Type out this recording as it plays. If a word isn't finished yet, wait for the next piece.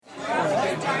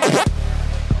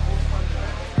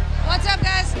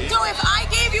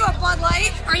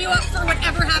Okay, are you up for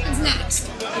whatever happens next?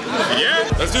 Yeah,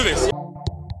 let's do this.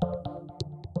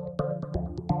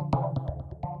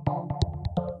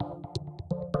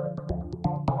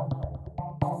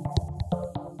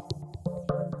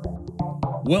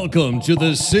 Welcome to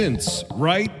the Since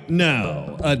Right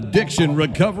Now Addiction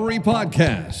Recovery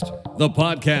Podcast, the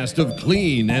podcast of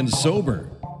Clean and Sober,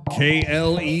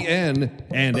 KLEN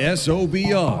and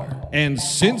SOBR, and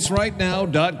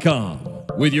SinceRightNow.com,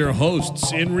 with your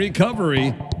hosts in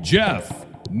recovery, Jeff,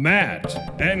 Matt,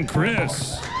 and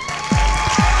Chris.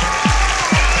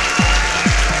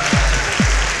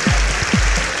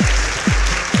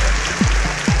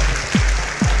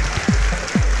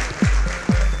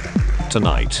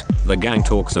 Tonight, the gang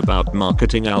talks about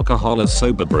marketing alcohol as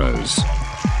sober bros.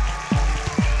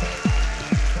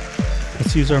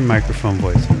 Let's use our microphone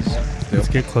voices. Let's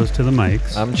get close to the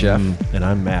mics. I'm Jeff. And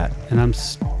I'm Matt. And I'm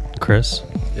Chris.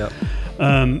 Yep.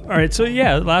 All right. So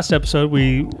yeah, last episode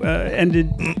we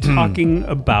ended talking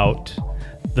about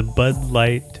the Bud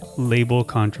Light label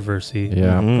controversy.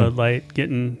 Yeah. Bud Light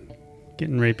getting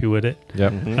rapey with it.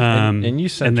 Yep. And you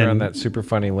sent around that super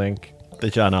funny link. The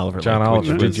John Oliver. John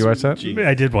Oliver. Did you watch that?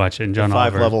 I did watch it. And John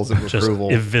Oliver. 5 levels of just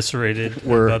approval eviscerated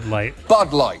Bud Light.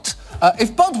 Bud Light.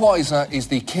 If Budweiser is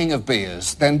the king of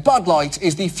beers, then Bud Light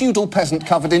is the feudal peasant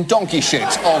covered in donkey shit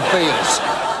of beers.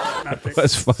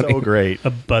 That's funny. So great.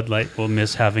 A Bud Light will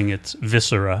miss having its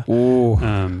viscera. Ooh.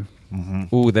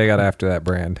 Ooh, they got after that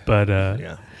brand. But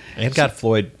Yeah. And got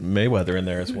Floyd Mayweather in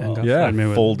there as well. Yeah.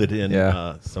 Folded in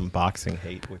some boxing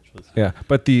hate, which was... Yeah,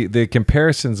 but the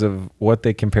comparisons of what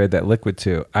they compared that liquid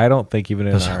to, I don't think even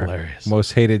in our hilarious.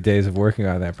 most hated days of working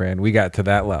on that brand, we got to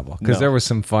that level. Because there were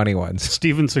some funny ones.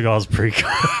 Steven Seagal's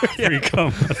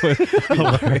pre-com.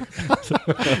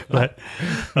 But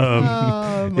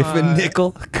If a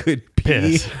nickel could pee,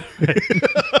 piss.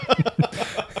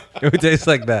 it would taste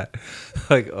like that.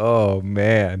 Like, oh,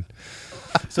 man.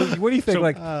 So what do you think?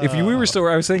 If we were still,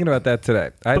 I was thinking about that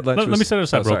today. Let me set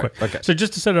this up real quick. Okay. So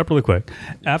just to set it up really quick,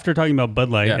 after talking about Bud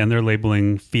Light and their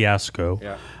labeling fiasco,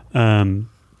 Matt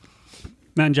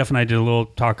and Jeff and I did a little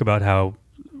talk about how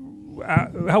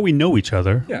we know each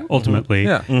other. Ultimately,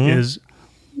 is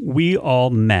we all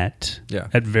met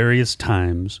at various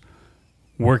times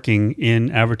working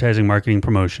in advertising, marketing,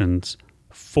 promotions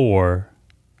for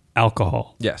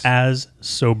alcohol. Yes, as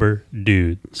sober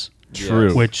dudes.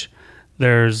 True. Which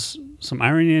there's some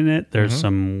irony in it. There's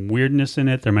some weirdness in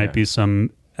it. There might be some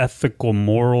ethical,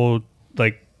 moral,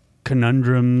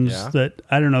 conundrums that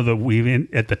I don't know that we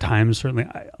at the time. Certainly,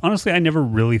 honestly, I never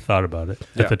really thought about it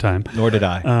at the time. Nor did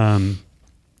I.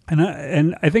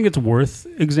 And I think it's worth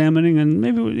examining, and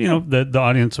maybe the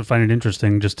audience will find it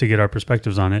interesting just to get our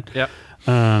perspectives on it. Yep.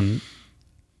 Part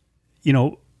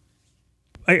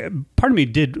of me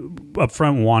did up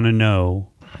front want to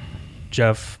know,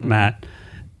 Jeff, Matt,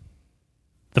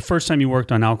 the first time you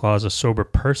worked on alcohol as a sober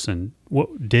person,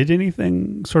 did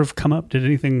anything sort of come up? Did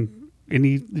you get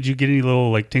any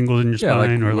little tingles in your spine? I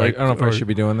don't know if I should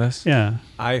be doing this. Yeah.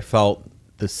 I felt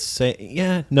the same.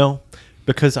 Yeah, no.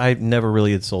 Because I never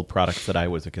really had sold products that I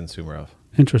was a consumer of.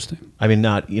 Interesting. I mean,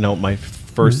 my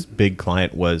first big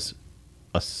client was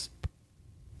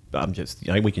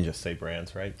we can just say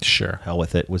brands, right? Sure. Hell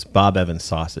with it. Was Bob Evans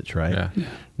Sausage, right? Yeah.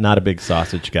 Not a big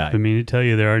sausage guy. I mean to tell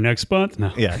you they're our next month.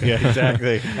 No. Yeah,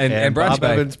 exactly. and brought Bob you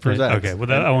by- Evans presents. Okay, well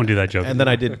I won't do that joke. And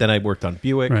then I worked on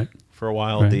Buick for a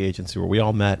while, the agency where we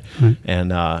all met.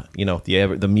 And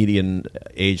the median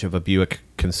age of a Buick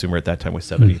consumer at that time was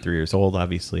 73 years old.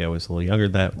 Obviously, I was a little younger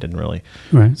than that. Didn't really.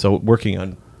 Right. So working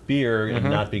on beer and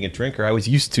not being a drinker, I was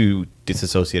used to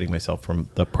disassociating myself from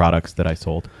the products that I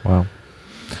sold. Wow.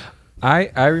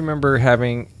 I remember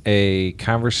having a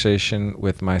conversation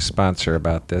with my sponsor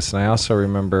about this, and I also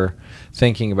remember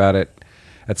thinking about it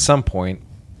at some point,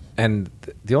 and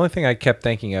the only thing I kept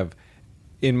thinking of,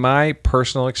 in my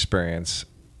personal experience,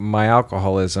 my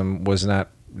alcoholism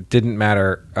didn't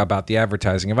matter about the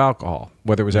advertising of alcohol.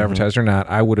 Whether it was advertised or not,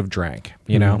 I would have drank.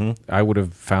 I would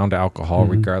have found alcohol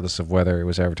regardless of whether it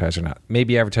was advertised or not.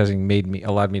 Maybe advertising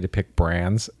allowed me to pick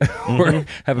brands or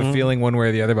have a feeling one way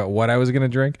or the other about what I was going to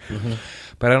drink.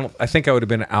 But I think I would have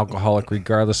been an alcoholic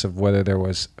regardless of whether there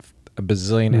was a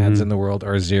bazillion ads in the world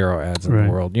or 0 ads in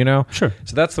the world, Sure.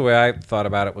 So that's the way I thought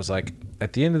about it, was like,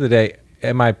 at the end of the day,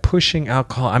 am I pushing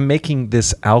alcohol? I'm making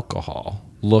this alcohol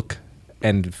look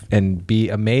and be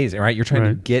amazing, right? You're trying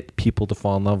to get people to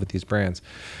fall in love with these brands,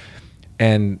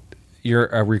 and you're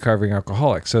a recovering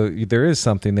alcoholic. So there is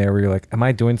something there where you're like, am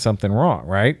I doing something wrong,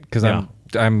 right? Because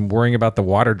I'm worrying about the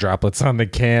water droplets on the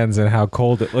cans and how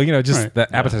cold it, just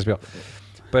that appetizer feel.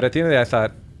 But at the end of the day, I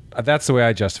thought, that's the way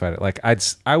I justified it. Like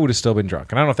I would have still been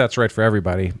drunk, and I don't know if that's right for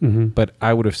everybody, but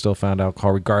I would have still found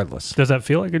alcohol regardless. Does that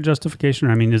feel like a justification?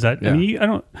 I mean, is that? Yeah. I mean,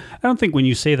 I don't think when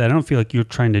you say that, I don't feel like you're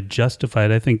trying to justify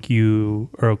it. I think you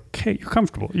are okay. You're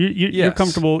comfortable. You're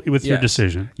comfortable with your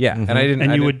decision. Yeah, and I didn't.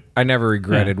 And I never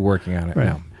regretted working on it. Right.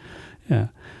 No. Yeah.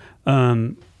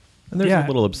 And there's a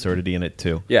little absurdity in it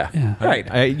too. Yeah. Right.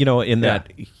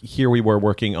 That here we were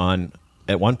working on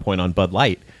at one point on Bud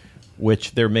Light,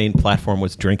 which their main platform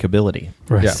was drinkability,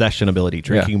 sessionability,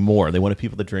 drinking more. They wanted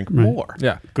people to drink more.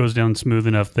 Yeah. Goes down smooth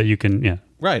enough that you can,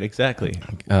 Right, exactly.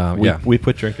 We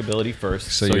put drinkability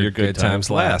first, so your good times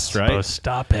last, right? Oh,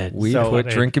 stop it. We put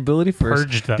drinkability first.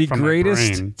 Purged that the from my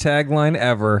greatest brain. tagline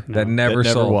ever that never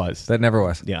was. That never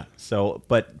was. Yeah. So,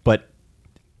 but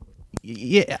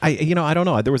yeah, I don't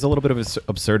know. There was a little bit of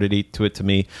absurdity to it to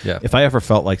me. Yeah. If I ever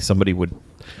felt like somebody would,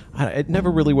 it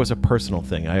never really was a personal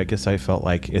thing. I guess I felt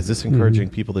like, is this encouraging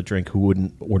people to drink who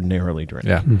wouldn't ordinarily drink?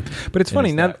 Yeah. But it's funny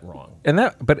is now. that wrong?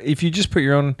 But if you just put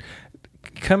your own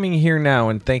coming here now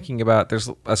and thinking about, there's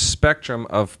a spectrum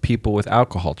of people with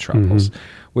alcohol troubles,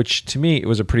 which to me it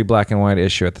was a pretty black and white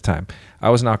issue at the time. I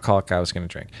was an alcoholic. I was going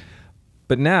to drink.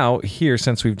 But now here,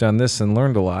 since we've done this and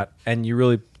learned a lot, and you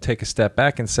really take a step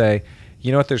back and say,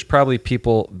 you know what, there's probably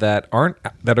people that are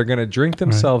going to drink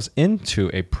themselves into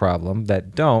a problem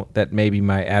that maybe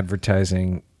my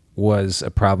advertising was a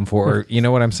problem for, or you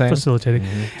know what I'm saying? Facilitating.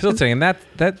 Facilitating, and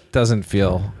that doesn't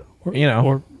feel,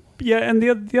 and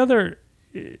the other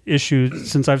issue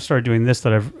since I've started doing this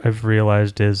that I've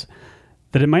realized is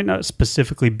that it might not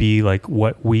specifically be like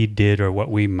what we did or what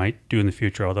we might do in the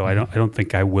future. Although I don't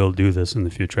think I will do this in the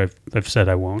future. I've said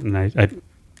I won't, and I'm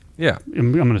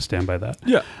going to stand by that.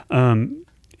 Yeah.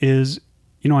 Is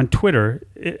on Twitter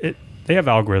they have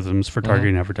algorithms for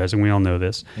targeting advertising. We all know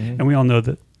this, and we all know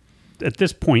that at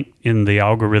this point in the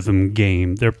algorithm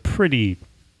game, they're pretty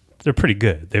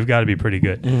good. They've got to be pretty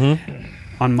good.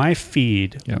 On my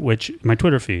feed, my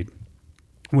Twitter feed,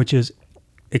 which is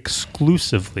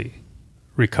exclusively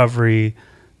recovery,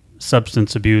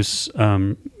 substance abuse,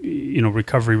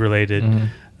 recovery related,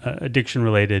 addiction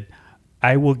related,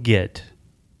 I will get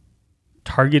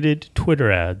targeted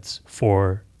Twitter ads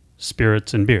for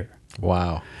spirits and beer.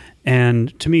 Wow.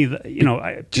 And to me,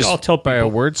 I'll tell people by a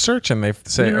word search, and they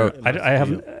say, I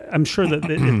haven't. I'm sure that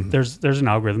there's an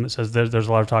algorithm that says there's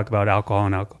a lot of talk about alcohol,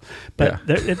 but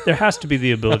there has to be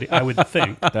the ability. I would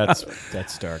think that's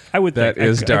dark. I would think that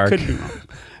is dark. I could be wrong,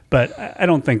 but I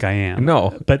don't think I am.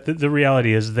 No. But the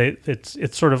reality is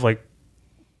it's sort of like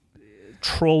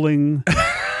trolling.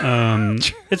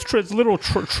 It's literal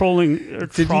trolling.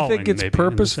 Did you think it's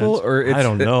purposeful, or it's, I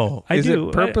don't know? I do.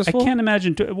 It purposeful? I can't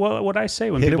imagine. What I say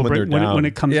when Hit people when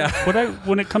it comes Yeah. up,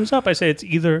 when it comes up, I say it's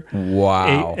either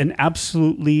an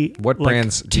absolutely What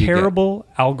brands do you get? terrible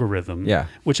algorithm. Yeah.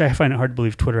 Which I find it hard to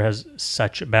believe Twitter has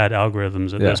such bad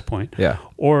algorithms at this point. Yeah.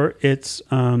 Or it's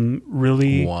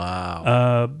really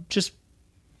just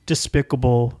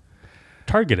despicable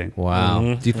targeting.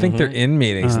 Wow. Do you think they're in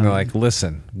meetings and they're like,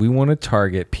 listen, we want to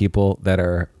target people that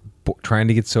are trying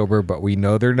to get sober, but we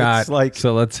know they're not.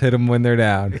 So let's hit them when they're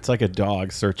down. It's like a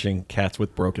dog searching cats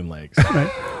with broken legs.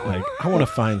 Right. Like, I want to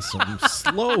find some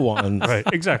slow ones. Right,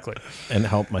 exactly. And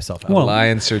help myself out. Well,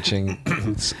 lion searching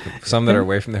some that are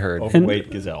away from the herd.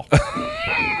 Overweight gazelle.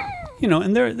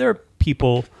 And there are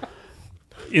people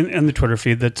in the Twitter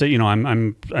feed that say,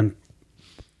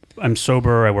 I'm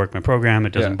sober. I work my program.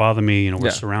 It doesn't bother me. We're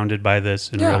surrounded by this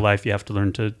in real life. You have to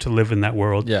learn to live in that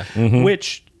world. Yeah.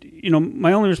 Which,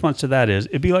 my only response to that is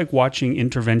it'd be like watching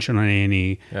Intervention on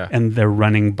A&E and they're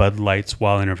running Bud Lights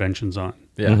while Intervention's on.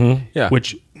 Yeah. Yeah.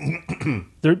 Which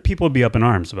people would be up in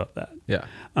arms about that. Yeah.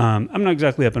 I'm not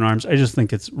exactly up in arms. I just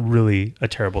think it's really a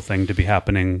terrible thing to be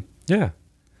happening. Yeah.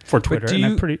 For Twitter, and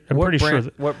I'm pretty sure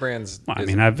that what brands. Well, I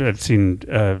mean, I've seen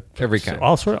every kind,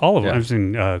 all of them. I've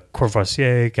seen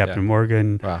Courvoisier, Captain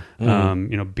Morgan,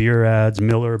 beer ads,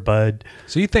 Miller, Bud.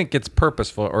 So you think it's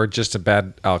purposeful or just a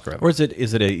bad algorithm, or is it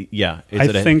a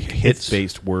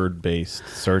hit-based, word-based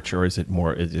search, or is it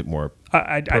more?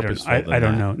 I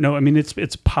don't know. No, I mean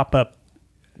it's pop-up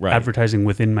advertising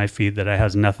within my feed that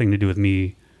has nothing to do with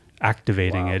me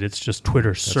activating it. It's just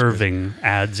Twitter serving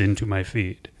ads into my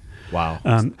feed. Wow.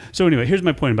 So anyway, here's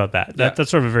my point about that.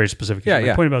 That's sort of a very specific issue.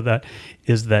 My point about that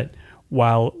is that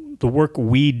while the work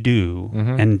we do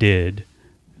and did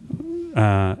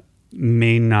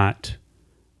may not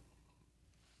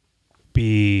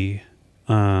be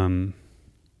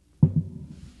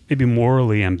maybe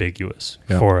morally ambiguous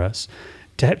for us,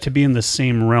 to be in the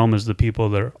same realm as the people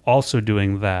that are also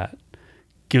doing that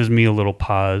gives me a little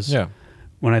pause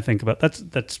when I think about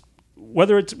that's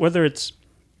whether it's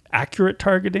accurate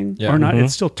targeting or not.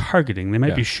 It's still targeting. They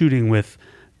might be shooting with,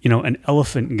 an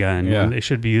elephant gun when they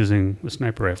should be using the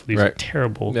sniper rifle. These are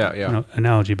terrible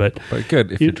analogy, but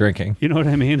good if you're drinking. You know what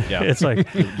I mean? Yeah. It's like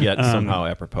yet somehow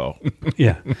apropos.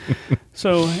 Yeah.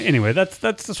 So anyway, that's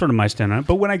the sort of my stand on it.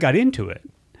 But when I got into it,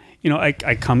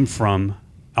 I come from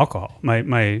alcohol.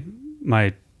 My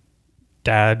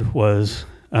dad was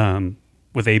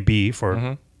with AB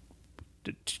for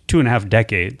 2.5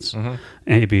 decades,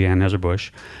 AB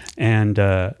Anheuser-Busch, and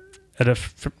at a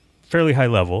fairly high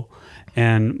level.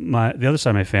 And the other side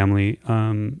of my family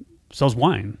sells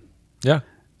wine. Yeah.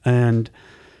 And,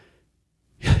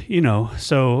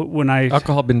 so when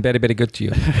alcohol been very, very good to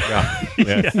you. Yeah.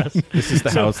 Yes. This is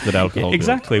the house that alcohol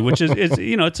exactly, built. which is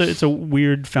it's a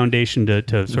weird foundation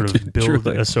to sort of build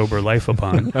a sober life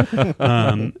upon.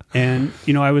 And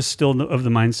I was still of the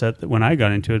mindset that when I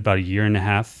got into it, about 1.5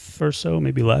 years or so,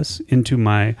 maybe less, into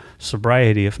my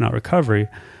sobriety, if not recovery,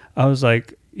 I was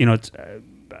like, it's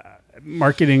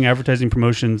marketing, advertising,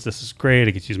 promotions. This is great.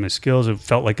 I get to use my skills. It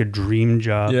felt like a dream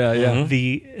job. Yeah.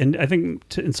 And I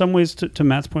think in some ways, to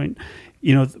Matt's point,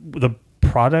 the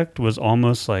product was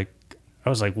almost like, I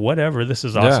was like, whatever, this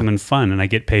is awesome and fun, and I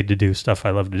get paid to do stuff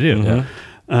I love to do.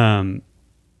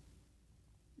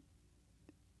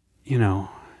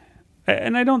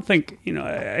 And I don't think,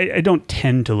 I don't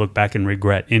tend to look back and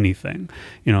regret anything.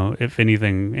 If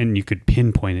anything, and you could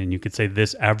pinpoint it and you could say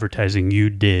this advertising you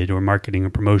did or marketing or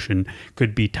promotion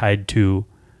could be tied to,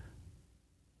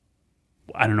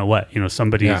 I don't know what,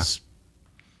 somebody's,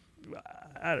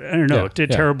 I don't know,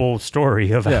 terrible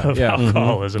story of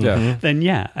alcoholism. Then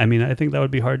I think that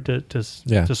would be hard to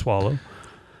swallow.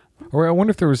 Or I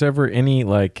wonder if there was ever any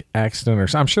accident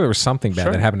or I'm sure there was something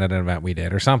bad that happened at an event we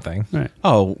did or something. Right.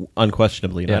 Oh,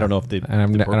 unquestionably. I don't know if the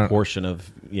proportion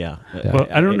of Well,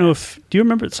 I don't know if. Do you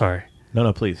remember? Sorry.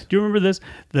 No, please. Do you remember this?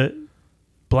 The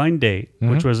Blind Date,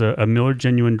 which was a Miller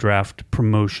Genuine Draft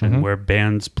promotion where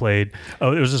bands played.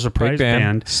 Oh, it was a surprise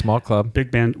band, small club,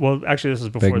 big band. Well, actually, this was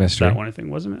before that one, I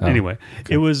think, wasn't it? Anyway,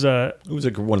 it was. It was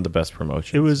one of the best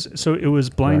promotions. It was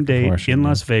Blind Date in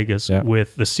Las Vegas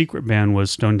with the secret band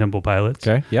was Stone Temple Pilots.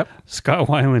 Okay. Yep. Scott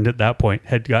Weiland at that point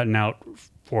had gotten out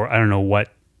for I don't know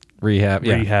what rehab.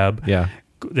 Yeah.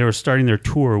 They were starting their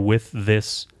tour with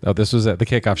this. Oh, this was at the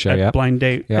kickoff show. Yeah. Blind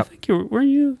Date. Yep. I think weren't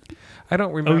you? I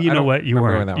don't remember. Oh, you know what? You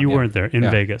weren't. You weren't there in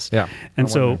Vegas. Yeah.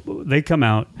 And so they come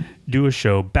out, do a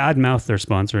show, badmouth their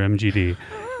sponsor, MGD.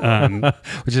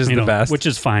 Which is the best. Which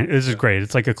is fine. This is great.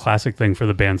 It's like a classic thing for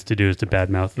the bands to do is to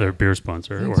badmouth their beer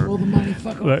sponsor. All the money,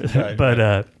 fuck off.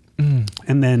 But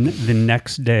and then the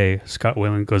next day, Scott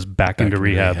Weiland goes back into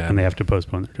rehab, and they have to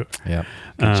postpone their tour. Yeah.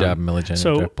 Good job, Milligan.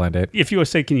 So Blind Date. if you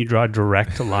say, can you draw a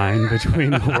direct line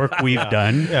between the work we've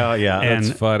done? Yeah. And,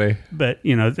 that's funny. But,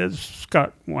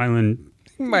 Scott Weiland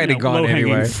might have gone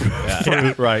anyway.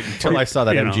 Right. Until I saw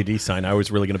that MGD sign, I was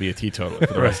really going to be a teetotaler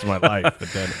for the rest of my life.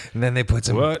 But then, and then they put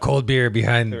some cold beer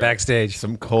behind backstage.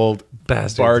 Some cold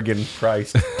bastards. Bargain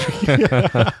price.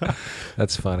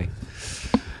 That's funny.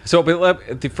 So,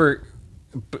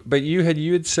 but you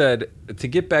had said to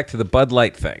get back to the Bud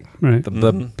Light thing. Right.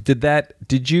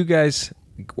 Did you guys?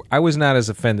 I was not as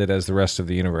offended as the rest of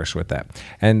the universe with that,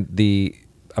 and the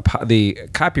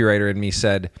copywriter in me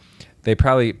said they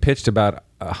probably pitched about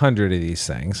 100 of these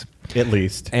things at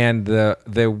least, and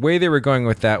the way they were going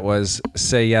with that was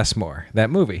 "Say Yes More." That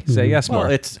movie, "Say Yes More."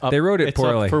 They wrote it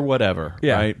poorly. Up for whatever.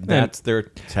 Yeah, right? That's their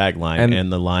tagline,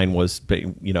 and the line was,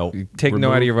 take no out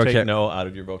of your vocabulary. Take no out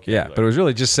of your vocabulary. Yeah, but it was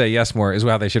really just "Say Yes More" is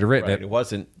how they should have written it. It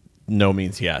wasn't no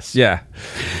means yes. Yeah,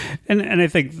 and I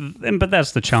think, but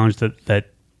that's the challenge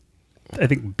that I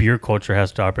think beer culture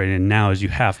has to operate in now is you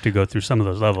have to go through some of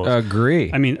those levels.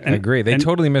 Agree. I mean, agree. They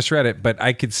totally misread it, but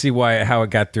I could see how it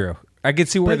got through. I could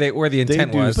see where the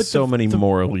intent was. But so many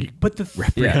morally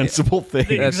reprehensible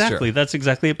things. Exactly. That's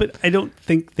exactly it. But I don't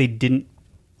think they didn't.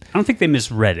 I don't think they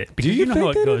misread it. Because do you know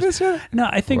think how it goes. No,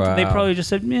 I think they probably just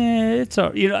said, it's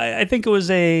all. I think it was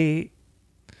a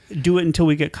do it until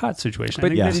we get caught situation.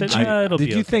 But I think they said,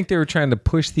 did you think they were trying to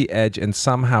push the edge and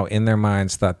somehow in their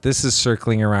minds thought this is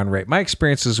circling around rape? My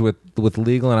experiences with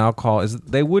legal and alcohol is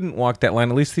they wouldn't walk that line.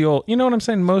 At least the old, you know what I'm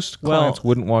saying? Most clients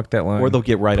wouldn't walk that line. Or they'll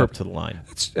get right up to the line.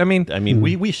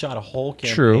 We shot a whole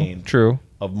campaign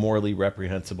of morally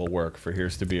reprehensible work for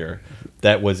Here's to Beer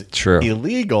that was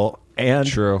illegal and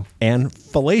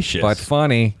fallacious. But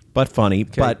funny. Okay.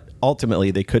 But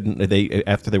ultimately, they couldn't. They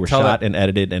after they were shot and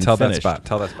edited and finished.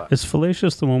 Tell that spot. Is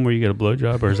fallacious the one where you get a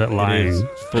blowjob, or is that lying? It is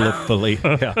full of full of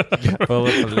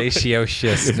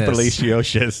fallaciousness. It's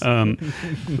fallacious,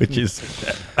 which is.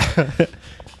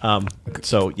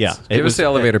 So yeah, give us the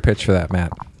elevator pitch for that,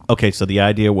 Matt. Okay, so the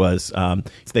idea was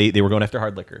they were going after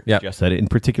hard liquor. Yeah. Jeff said it. In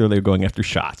particular, they were going after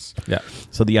shots. Yeah.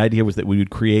 So the idea was that we would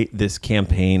create this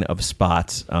campaign of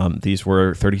spots. These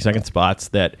were 30-second spots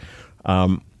that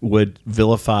would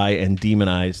vilify and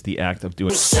demonize the act of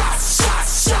doing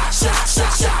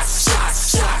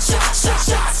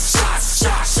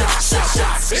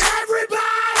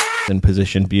and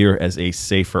position beer as a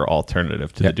safer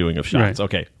alternative to the doing of shots. Right.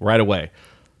 Okay, right away,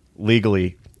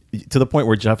 legally, to the point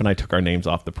where Jeff and I took our names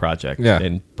off the project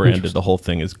and branded the whole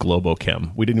thing as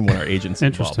Globochem. We didn't even want our agents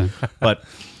involved. Interesting. But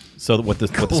so what the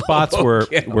spots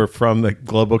were from the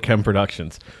Globochem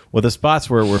Productions. What the spots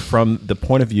were from the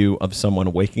point of view of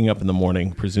someone waking up in the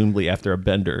morning, presumably after a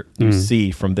bender, you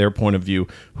see from their point of view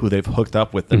who they've hooked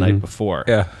up with the night before.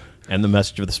 Yeah. And the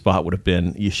message of the spot would have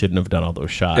been, you shouldn't have done all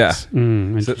those shots.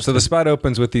 Yeah. So the spot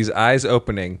opens with these eyes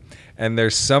opening, and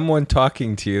there's someone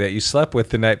talking to you that you slept with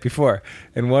the night before.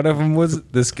 And one of them was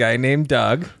this guy named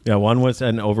Doug. Yeah, one was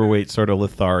an overweight sort of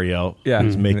Lothario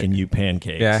who's making you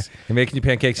pancakes. Yeah, he's making you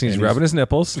pancakes, and he's rubbing his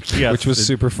nipples, which was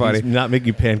super funny. He's not making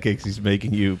you pancakes, he's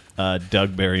making you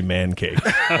Doug Berry man cake.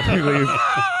 And,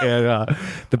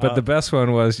 but the best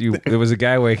one was there was a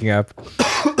guy waking up.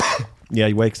 Yeah,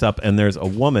 he wakes up and there's a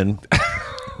woman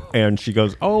and she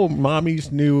goes, "Oh, mommy's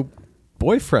new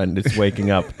boyfriend is waking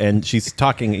up." And she's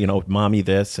talking, mommy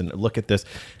this and look at this.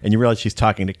 And you realize she's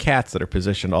talking to cats that are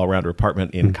positioned all around her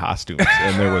apartment in costumes.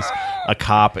 And there was a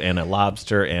cop and a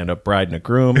lobster and a bride and a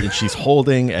groom. And she's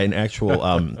holding an actual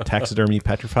taxidermy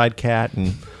petrified cat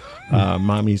and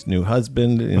mommy's new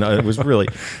husband. It was really...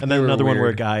 And then another one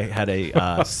where a guy had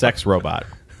a sex robot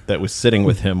that was sitting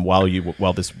with him while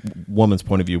this woman's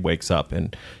point of view wakes up,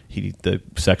 and the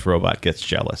sex robot gets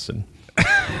jealous. And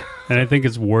I think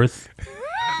it's worth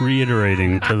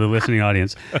reiterating to the listening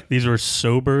audience, these were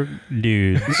sober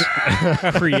dudes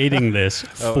creating this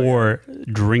for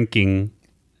drinking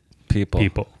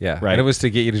people. Yeah, right. And it was to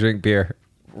get you to drink beer.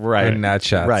 Right. And not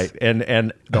shots. Right.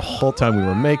 And the whole time we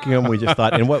were making them, we just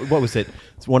thought, and what was it?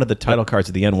 It's one of the title cards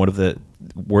at the end, one of the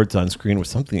words on screen was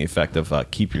something to the effect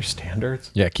of keep your standards.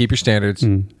 Yeah, keep your standards.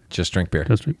 Just drink beer.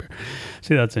 Just drink beer.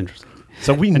 See, that's interesting.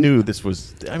 So we knew this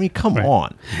was, come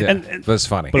on. Yeah, it was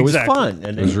funny. But it was fun.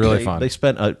 And it was really fun. They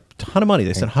spent a ton of money.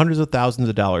 They spent hundreds of thousands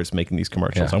of dollars making these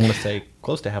commercials. Yeah. I want to say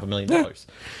close to $500,000.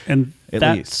 And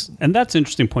that's an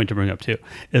interesting point to bring up too,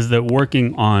 is that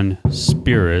working on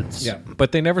spirits,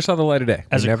 but they never saw the light of day.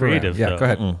 As a creative, go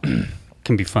ahead.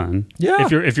 Can be fun. Yeah.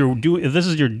 If this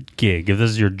is your gig, if this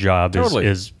is your job,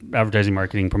 is advertising,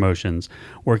 marketing, promotions,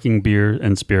 working beer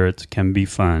and spirits can be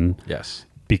fun. Yes.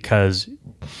 Because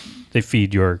they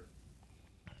feed your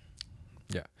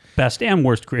best and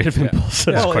worst creative impulses,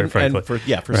 quite frankly.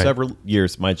 And for several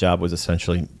years, my job was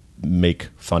essentially make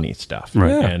funny stuff. Right.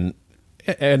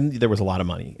 Yeah. And there was a lot of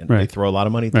money. And they throw a lot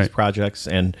of money at these projects.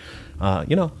 And, and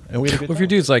we had a good time. If your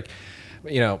dude's like,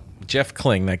 Jeff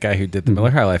Kling, that guy who did the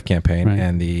Miller High Life campaign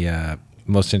and the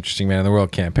Most Interesting Man in the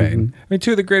World campaign. I mean,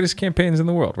 two of the greatest campaigns in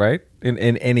the world, right? In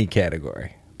any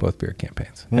category. Both beer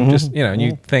campaigns. And just, and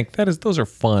you think those are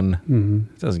fun.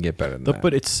 It doesn't get better than that.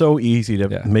 But it's so easy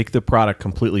to make the product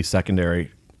completely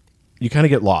secondary. You kind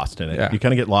of get lost in it. Yeah. You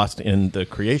kind of get lost in the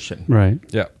creation. Right.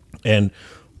 Yeah. And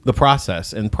the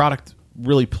process and product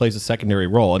really plays a secondary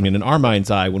role. I mean, in our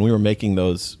mind's eye, when we were making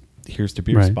those Here's to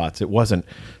Beer spots, it wasn't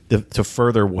to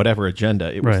further whatever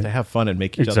agenda. It was to have fun and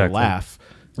make each other laugh.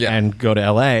 Yeah. And go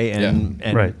to LA and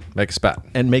make a spot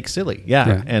and make silly.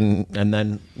 Yeah. And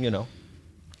then,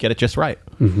 get it just right.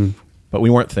 But we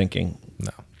weren't thinking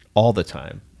all the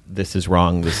time, this is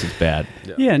wrong, this is bad.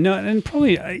 Yeah, no, and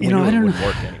probably, I don't know. It would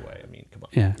work anyway. I mean, come on.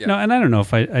 Yeah. No, and I don't know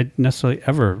if I necessarily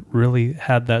ever really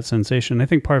had that sensation. I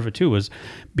think part of it too was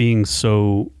being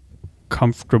so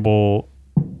comfortable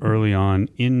early on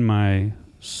in my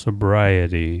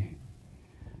sobriety.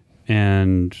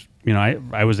 And,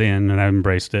 I was in and I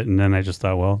embraced it. And then I just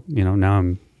thought, well, now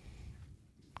I'm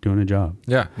doing a job.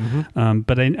 Yeah.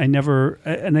 But I never,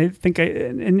 and I think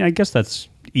and I guess that's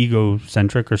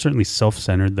egocentric or certainly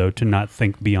self-centered though, to not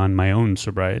think beyond my own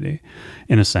sobriety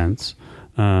in a sense.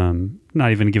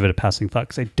 Not even give it a passing thought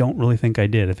because I don't really think I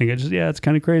did. I think I just, it's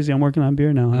kind of crazy. I'm working on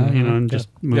beer now, and just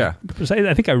moved. Yeah.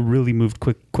 I think I really moved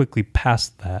quickly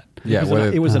past that. Yeah.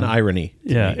 It was an irony.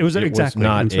 Yeah. It was exactly.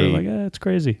 Not sort of like, it's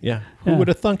crazy. Yeah. Who would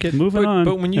have thunk it? Moving on.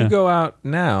 But when you go out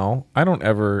now, I don't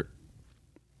ever.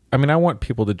 I mean, I want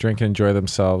people to drink and enjoy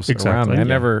themselves around me. I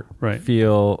never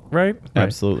feel right.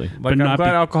 Absolutely. Like, I'm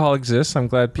glad alcohol exists. I'm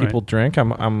glad people drink.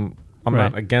 I'm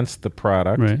not against the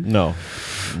product. Right. No,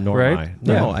 nor am I.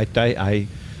 No, I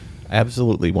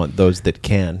absolutely want those that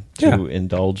can to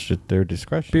indulge at their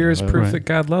discretion. Beer is proof that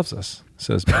God loves us.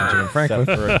 says Benjamin Franklin.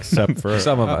 Except for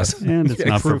some of us. And it's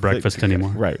not for proof that- breakfast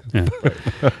anymore. Right. Yeah.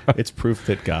 It's proof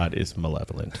that God is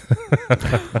malevolent.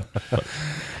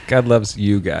 God loves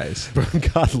you guys.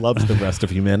 God loves the rest of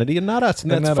humanity and not us,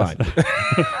 and And that's not fine.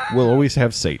 We'll always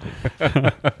have Satan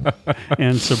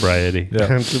And sobriety.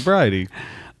 and sobriety.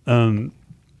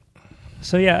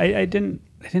 So yeah, I didn't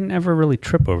ever really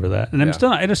trip over that, and I'm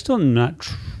still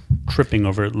not tripping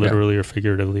over it literally or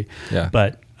figuratively. Yeah.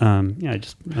 But I'm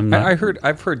not.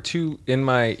 I've heard two in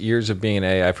my years of being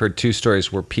A. I've heard two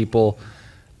stories where people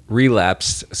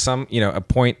relapsed. Some, a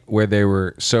point where they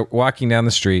were walking down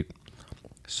the street,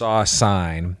 saw a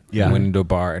sign, and went into a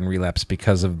bar and relapsed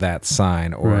because of that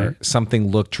sign, or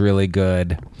something looked really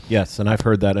good. Yes, and I've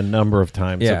heard that a number of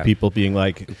times. Yeah. Of people being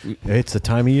like, it's the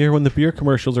time of year when the beer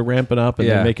commercials are ramping up and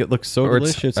they make it look so Or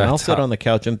it's delicious. And I'll sit on the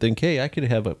couch and think, hey, I could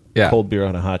have a cold beer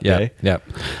on a hot day. Yep.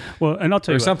 Well, and I'll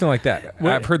tell Or you what, something like that.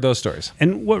 I've heard those stories.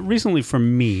 And what recently for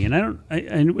me, and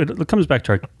it comes back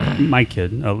to my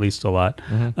kid at least a lot.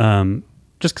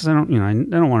 Just because I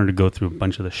don't want her to go through a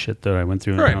bunch of the shit that I went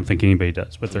through, and I don't think anybody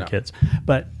does with their kids.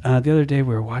 But the other day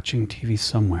we were watching TV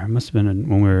somewhere. It must have been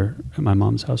when we were at my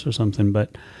mom's house or something.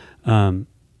 But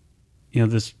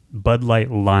this Bud Light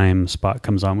Lime spot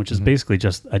comes on, which is basically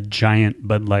just a giant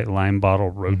Bud Light Lime bottle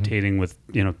rotating with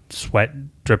sweat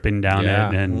dripping down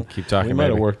it, and keep talking. We might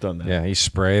have baby. worked on that. Yeah, you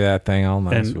spray that thing all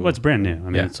night. and what's brand new. I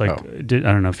mean, it's like I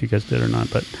don't know if you guys did or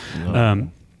not, but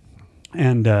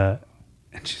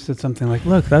and she said something like,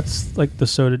 "Look, that's like the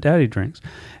soda Daddy drinks,"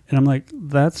 and I'm like,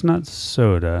 "That's not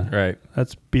soda, Right.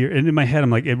 That's beer." And in my head, I'm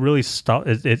like, it really stopped.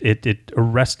 It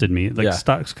arrested me. Like,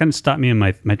 kind of stopped me in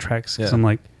my tracks because I'm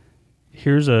like,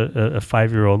 here's a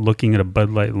 5-year-old looking at a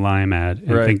Bud Light Lime ad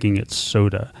and thinking it's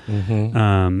soda,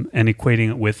 and equating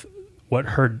it with what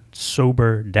her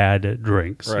sober dad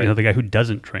drinks. Right. The guy who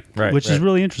doesn't drink, Right, which is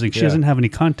really interesting. She doesn't have any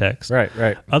context,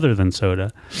 Right. other than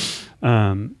soda.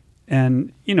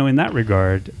 And, in that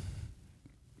regard,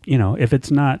 if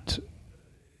it's not,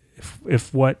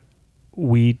 if what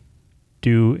we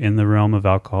do in the realm of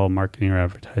alcohol marketing or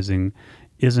advertising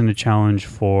isn't a challenge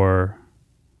for,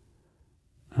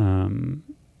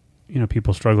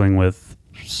 people struggling with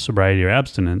sobriety or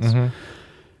abstinence,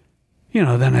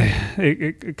 then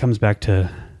it comes back to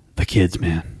the kids,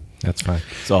 man. That's fine.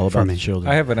 It's all about the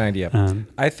children. I have an idea.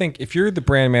 I think if you're the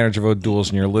brand manager of O'Doul's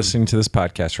and you're listening to this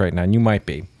podcast right now, and you might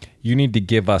be, you need to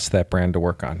give us that brand to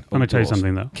work on. I'm going to tell you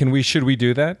something, though. Should we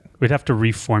do that? We'd have to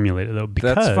reformulate it, though.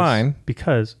 Because, That's fine.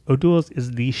 Because O'Doul's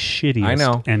is the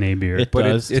shittiest NA beer. It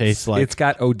does taste like... It's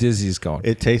got O'Dizzy's going.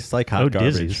 It tastes like hot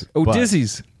garbage.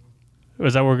 O'Dizzy's.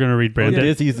 Is that what we're going to read, Brandon?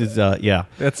 O'Dizzy's is, yeah.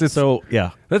 That's it. So,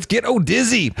 yeah. Let's get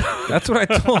O'Dizzy. That's what I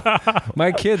told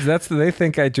my kids. They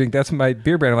think I drink. That's my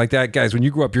beer brand. I'm like, that, guys, when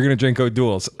you grow up, you're going to drink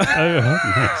O'Doul's.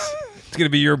 Nice. It's going to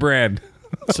be your brand.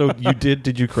 So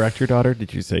did you correct your daughter?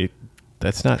 Did you say,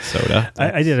 that's not soda?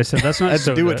 I did. I said, that's not That's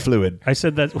soda. do it fluid. I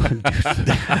said,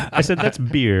 I said, that's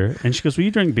beer. And she goes, well,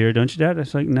 you drink beer, don't you, Dad? I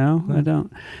was like, no, I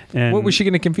don't. And What was she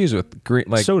going to confuse with? Green,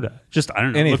 like soda. Just, I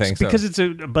don't know. Anything. Because it's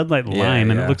a Bud Light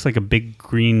Lime, and it looks like a big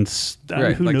green,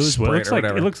 Right, who like knows what. Sprite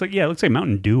It looks like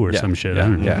Mountain Dew or some shit. Yeah, I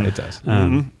don't know. yeah, it does.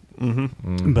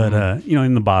 But,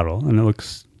 in the bottle, and it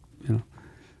looks,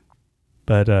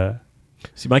 but...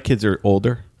 See, my kids are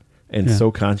older and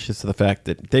so conscious of the fact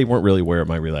that they weren't really aware of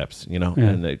my relapse,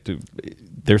 and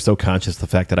they're so conscious of the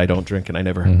fact that I don't drink and I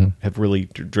never have really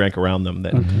drank around them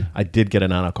that I did get a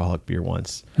non-alcoholic beer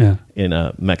once in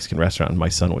a Mexican restaurant, and my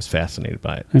son was fascinated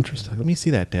by it. Interesting. Like, let me see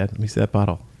that, Dad. Let me see that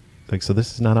bottle. Like, so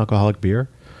this is non-alcoholic beer?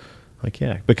 Like,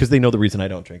 yeah. Because they know the reason I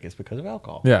don't drink is because of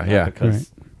alcohol. Yeah, not yeah.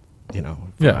 Because,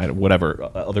 whatever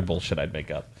other bullshit I'd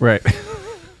make up. Right.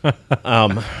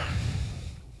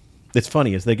 It's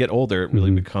funny, as they get older, it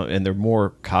really becomes, and they're more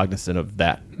cognizant of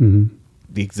that,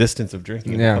 the existence of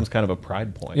drinking. It becomes kind of a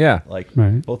pride point. Yeah. Like,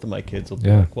 Right. both of my kids will be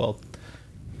like, well,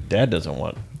 Dad doesn't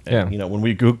want. And, Yeah. when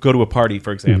we go to a party,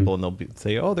 for example, and they'll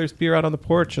say, oh, there's beer out on the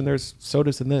porch, and there's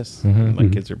sodas in this. And my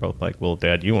kids are both like, well,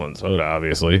 Dad, you want soda,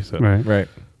 obviously. So, Right.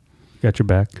 Got your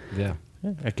back. Yeah.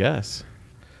 I guess.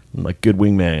 I'm like, good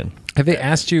wingman. Have they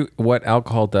asked you what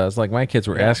alcohol does? Like my kids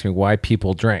were asking why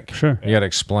people drink. Sure. You got to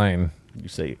explain. You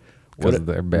say, 'Cause what,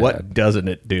 they're bad. what doesn't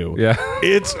it do? Yeah.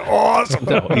 It's awesome.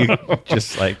 No, you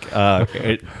just like,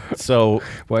 so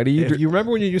Why do you you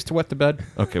remember when you used to wet the bed?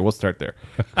 Okay, we'll start there.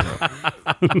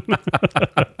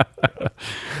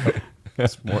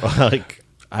 It's more like,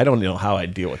 I don't know how I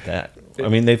deal with that. I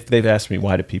mean, they've asked me,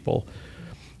 why do people...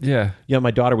 Yeah. Yeah,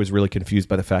 my daughter was really confused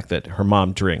by the fact that her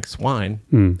mom drinks wine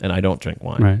and I don't drink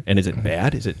wine. Right. And is it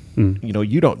bad? Is it,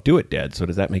 you don't do it, Dad, so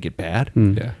does that make it bad?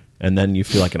 Yeah. And then you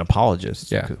feel like an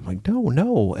apologist. Yeah. I'm like,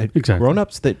 no. Exactly.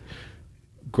 Grown-ups that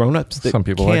grown-ups that Some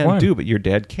people can like wine. do, but your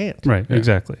dad can't. Right.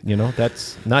 Exactly. You know,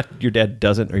 that's not your dad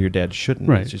doesn't or your dad shouldn't.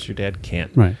 Right. It's just your dad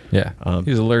can't. Right. Yeah.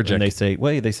 He's allergic. And they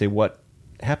say, what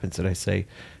happens? And I say,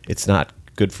 it's not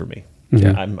good for me.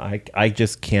 Mm-hmm. I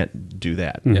just can't do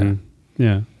that. Yeah.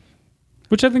 Yeah.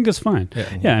 Which I think is fine.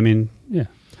 Yeah. I mean, yeah.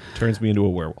 Turns me into a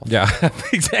werewolf. Yeah,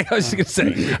 exactly. I was just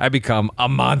going to say, I become a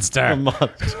monster. A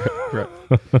monster.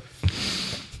 Right.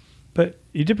 But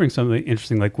you did bring something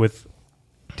interesting, like with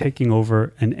taking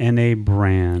over an NA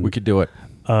brand. We could do it.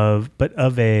 of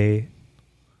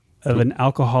an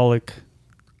alcoholic.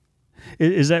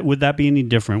 Would that be any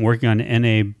different working on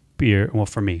NA beer? Well,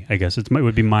 for me, I guess it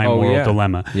would be my moral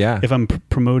dilemma. Yeah. If I'm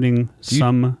promoting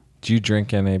Do you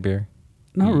drink NA beer?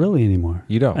 not really anymore.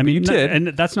 You don't. I mean, You did. and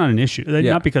that's not an issue.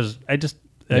 Not because I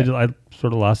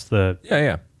sort of lost the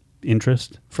Yeah.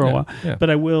 interest for a while. Yeah. But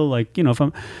I will, if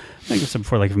I'm, like I said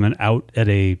before, like if I'm out at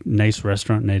a nice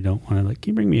restaurant and I don't want to, like,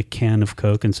 can you bring me a can of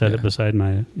Coke and set it beside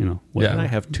my, whatever. Can I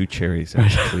have 2 cherries,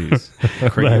 please?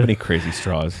 Do you have any crazy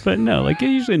straws? But no, like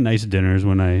usually nice dinners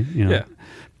when I, Yeah.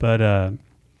 But that'd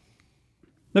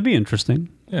be interesting.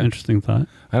 Yeah. Interesting thought.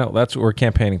 I know. That's what we're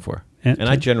campaigning for. And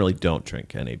I generally don't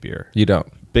drink NA beer. You don't.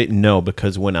 But no,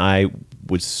 because when I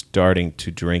was starting to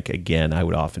drink again, I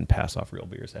would often pass off real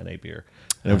beer as NA beer.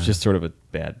 And it was just sort of a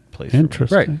bad place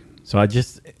Interesting. Right. for me. So I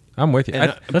just... I'm with you.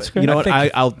 That's good. You know I what?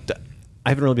 think- I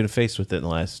haven't really been faced with it in the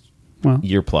last Well,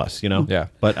 year plus, Yeah.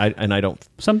 But I don't...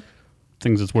 some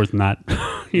things it's worth not,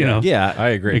 know. Yeah, I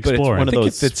agree. But it's Exploring. one of I think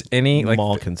those if it's any, like,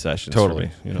 mall concessions.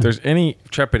 Totally. For me, If there's any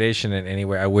trepidation in any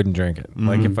way, I wouldn't drink it.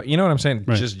 Like, if you know what I'm saying?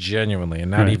 Right. Just genuinely, and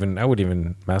not Right. even, I wouldn't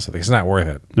even mess with it. It's not worth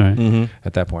it Right.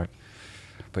 at that point.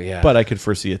 But yeah. But I could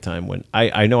foresee a time when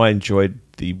I know I enjoyed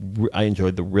the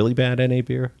really bad NA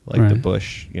beer, like the Right.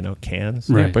 Busch, cans.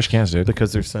 yeah, Right. Busch cans, dude.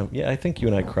 Because there's some. Yeah, I think you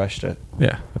and I crushed it.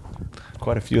 Yeah.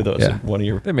 Quite a few of those Yeah. at one of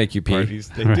your They make you pee. parties.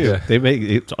 They Right. do. Yeah. They make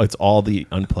it's all the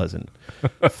unpleasant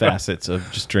facets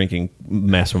of just drinking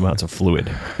massive amounts of fluid.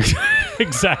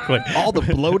 Exactly. All the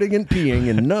bloating and peeing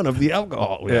and none of the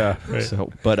alcohol. Yeah.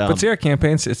 So, but But see, our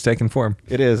campaigns, it's taken form.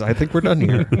 it is. I think we're done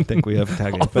here. I think we have a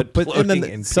tag. But and then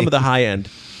bloating and some of the high end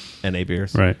NA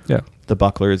beers, Right. Yeah. the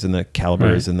Bucklers and the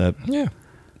Calibers Right. and the Yeah.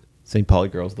 St. Pauli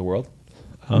girls of the world.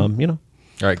 All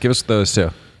right, give us those two.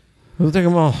 We'll take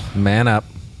them all. Man up.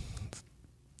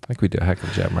 I think we do a heck of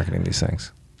a job marketing these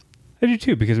things. I do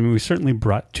too, because we certainly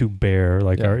brought to bear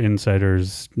Yeah. our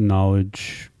insiders'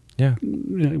 knowledge. Yeah.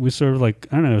 We sort of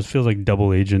it feels like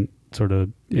double agent sort of,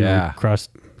 Yeah. crossed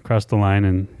the line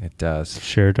and It does.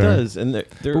 shared It our. does. And there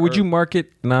But would are- you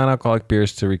market non-alcoholic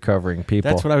beers to recovering people?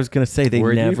 That's what I was going to say. They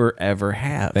Would you? never, ever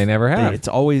have. They never have. It's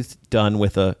always done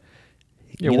with a...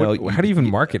 Yeah, how do you even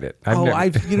market it?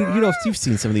 You've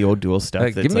seen some of the old dual stuff.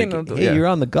 Like, That's give me like, another- hey, yeah. you're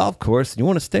on the golf course and you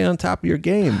want to stay on top of your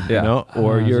game, Yeah.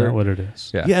 or Is you're that what it is?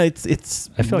 Yeah. yeah,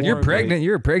 it's. I feel like You're more pregnant.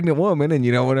 You're a pregnant woman, and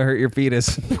you don't want to hurt your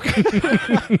fetus.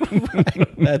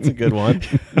 That's a good one.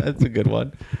 That's a good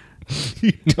one.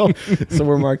 You don't, so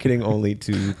we're marketing only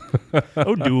to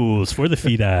Oh, duels for the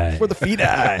feti. for the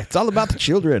feti. It's all about the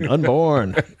children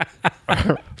unborn.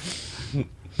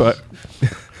 But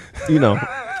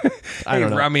I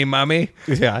don't know. Rummy mummy.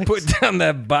 Yeah, Put down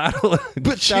that bottle. Of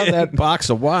put down gin that box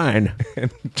of wine.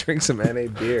 and drink some NA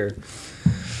beer.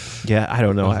 Yeah, I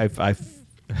don't know. I've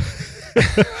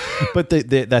but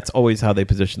that's always how they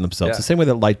position themselves. Yeah. The same way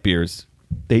that light beers,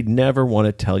 they never want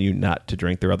to tell you not to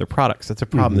drink their other products. That's a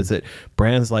problem. Is that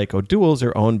brands like O'Doul's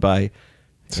are owned by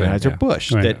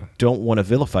Anheuser-Busch Right. that don't want to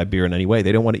vilify beer in any way.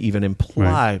 They don't want to even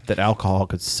imply that alcohol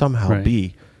could somehow Right.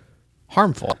 be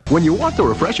harmful. When you want the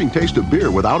refreshing taste of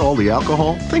beer without all the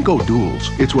alcohol, think O'Doul's.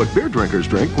 It's what beer drinkers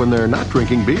drink when they're not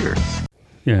drinking beer.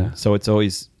 Yeah. So it's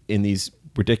always in these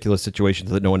ridiculous situations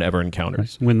that no one ever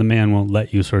encounters. When the man won't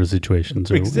let you sort of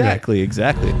situations. Exactly.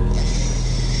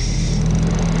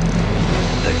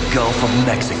 The Gulf of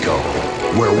Mexico,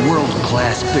 where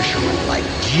world-class fishermen like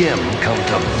Jim come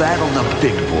to battle the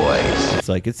big boys. It's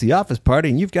like, it's the office party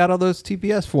and you've got all those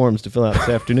TPS forms to fill out this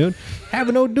afternoon. Have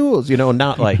an O'Doul's,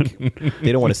 not like,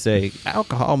 they don't want to say,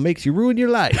 alcohol makes you ruin your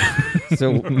life.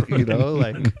 So,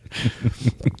 like.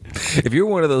 If you're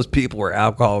one of those people where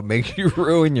alcohol makes you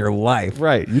ruin your life.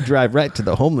 Right. You drive right to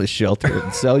the homeless shelter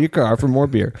and sell your car for more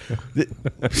beer.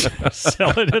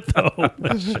 Sell it at the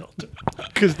homeless shelter.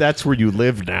 Because that's where you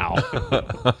live now.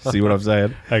 See what I'm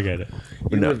saying? I get it.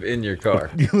 You live in your car.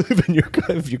 You live in your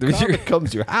car. If your car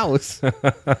becomes your house,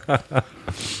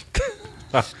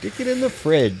 stick it in the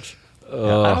fridge. I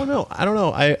don't know.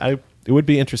 It would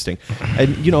be interesting.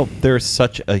 And, there's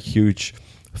such a huge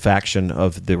faction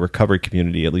of the recovery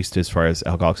community, at least as far as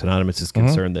Alcoholics Anonymous is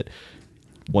concerned, that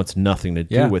wants nothing to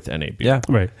do Yeah. with NA beer. Yeah,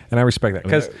 Right. And I respect that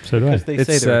because So do I. Because they It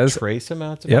say there are says- trace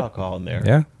amounts of Yep. alcohol in there.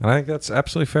 yeah, and I think that's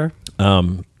absolutely fair.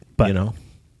 But- you know,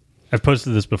 I've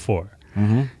posted this before.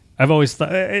 I've always thought,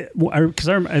 because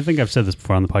I think I've said this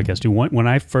before on the podcast too. When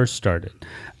I first started,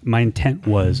 my intent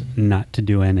was not to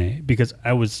do NA because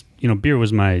I was, beer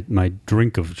was my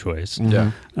drink of choice.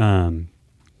 Yeah.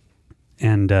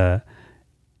 And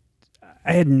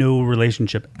I had no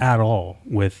relationship at all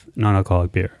with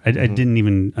non-alcoholic beer. I didn't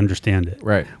even understand it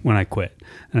Right. when I quit.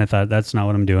 And I thought, that's not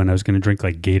what I'm doing. I was going to drink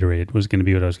like Gatorade was going to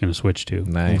be what I was going to switch to.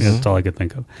 Nice. That's all I could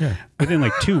think of. Yeah. Within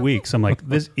like 2 weeks, I'm like,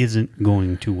 this isn't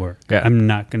going to work. Yeah. I'm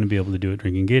not going to be able to do it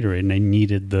drinking Gatorade. And I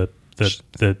needed the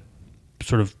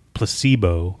sort of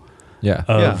placebo Yeah.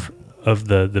 of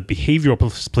the behavioral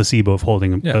placebo of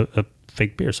holding Yeah. a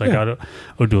fake beer. So I got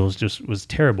O'Doul's, just was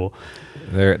terrible.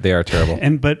 They are terrible.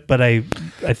 And but I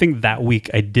think that week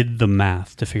I did the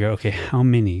math to figure out, okay, how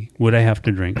many would I have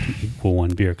to drink to equal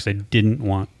one beer? Because I didn't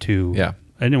want to. Yeah.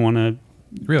 I didn't want to.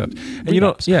 Relapse. And you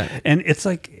know, yeah. And it's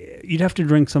like you'd have to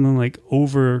drink something like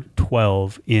over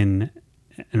 12 in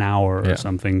an hour Yeah. or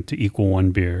something to equal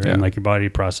one beer, Yeah. and like your body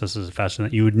processes it faster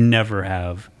than that. You would never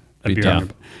have a Be beer tough. on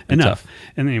Be enough. tough.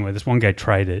 And anyway, this one guy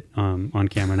tried it on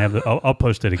camera, and I'll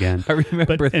post it again. I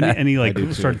remember but, that. And he I do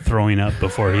too. started throwing up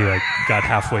before he like got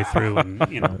halfway through, and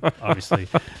obviously,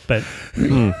 but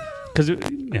because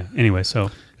anyway,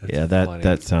 so. yeah,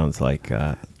 that sounds like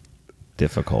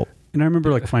difficult. And I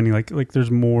remember like finding like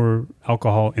there's more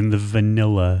alcohol in the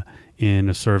vanilla in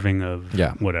a serving of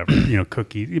whatever,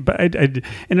 cookie. But I and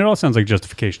it all sounds like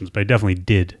justifications, but I definitely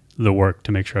did the work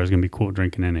to make sure I was going to be cool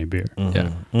drinking NA beer.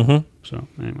 Yeah. So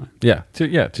anyway. Yeah. To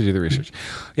do the research.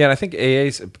 Yeah. And I think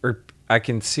AAs, or I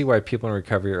can see why people in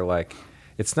recovery are like,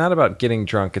 it's not about getting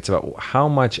drunk. It's about how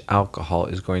much alcohol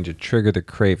is going to trigger the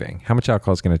craving. How much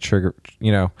alcohol is going to trigger,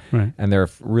 Right. and they're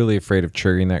really afraid of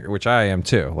triggering that, which I am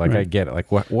too. Like, I get it.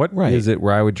 Like, what Right. is it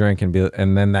where I would drink and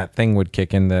then that thing would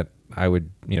kick in that I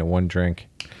would, one drink,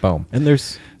 boom. And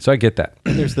So I get that.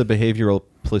 there's the behavioral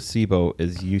placebo,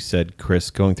 as you said,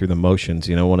 Chris, going through the motions.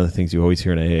 One of the things you always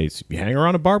hear in AA is you hang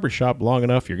around a barbershop long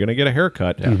enough, you're going to get a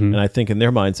haircut. And I think in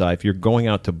their mind's eye, if you're going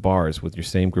out to bars with your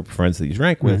same group of friends that you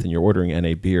drank with and you're ordering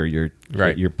NA beer,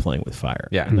 you're playing with fire.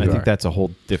 Yeah, And I you think are. that's a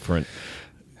whole different,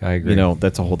 I agree.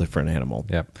 that's a whole different animal.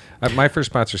 Yep. My first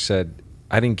sponsor said,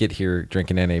 I didn't get here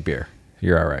drinking NA beer.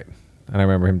 You're all right. And I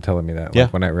remember him telling me that. Yeah.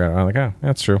 Like, when I read it, I'm like, oh,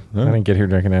 that's true. I didn't get here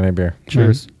drinking NA beer.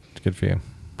 Cheers. It's good for you.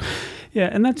 Yeah,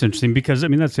 and that's interesting because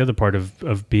that's the other part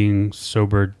of being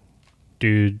sober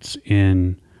dudes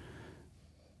in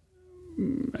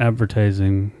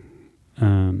advertising,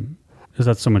 is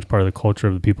that's so much part of the culture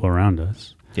of the people around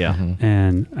us. Yeah.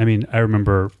 And I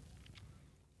remember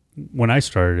when I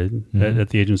started at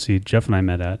the agency Jeff and I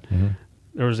met at,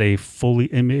 there was a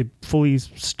fully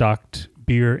stocked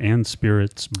beer and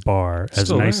spirits bar, as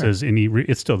Still nice there. as any.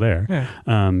 It's still there.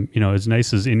 Yeah. As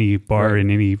nice as any bar in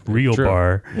any real True.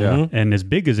 bar, Yeah. and as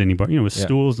big as any bar. With Yeah.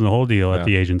 stools and the whole deal Yeah. at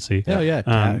the agency. Hell yeah.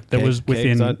 That was Kegs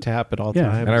within. on tap at all Yeah.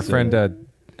 times. And our friend,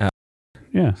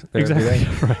 Yeah, There,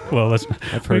 exactly. Right. Well, let's.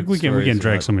 heard we can't stories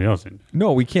drag about- somebody else in.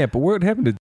 no, we can't. But what happened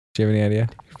to, do you have any idea?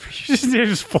 They're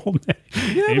just full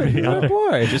name. Yeah, Anybody but out there?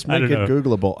 boy. Just I make don't it know.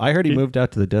 Googleable. I heard he moved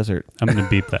out to the desert. I'm going to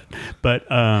beep that. But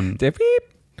Beep.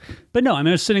 but no, I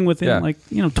was sitting within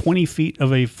Yeah. 20 feet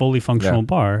of a fully functional Yeah.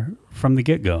 bar from the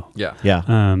get go. Yeah. Yeah.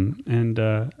 And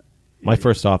My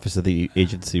first office of the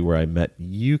agency where I met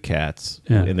you cats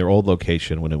Yeah. in their old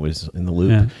location when it was in the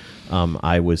Loop,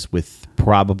 I was with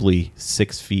probably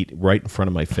 6 feet right in front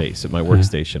of my face at my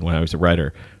workstation when I was a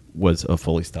writer was a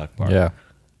fully stocked bar. Yeah.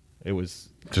 It was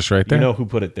Just right there. You know who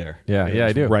put it there. Yeah, It yeah, I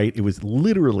was do. Right. It was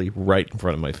literally right in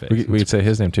front of my face. We could say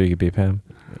his name too. You could beep him.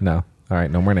 No. All right.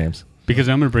 No more names. because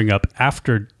I'm going to bring up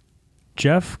after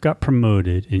Jeff got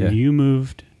promoted and you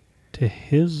moved to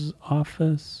his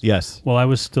office. Yes. While I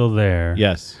was still there.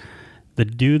 Yes. The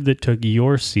dude that took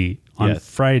your seat on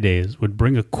Fridays would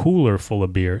bring a cooler full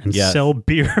of beer and sell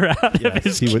beer out of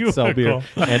his he would sell beer.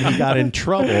 And he got in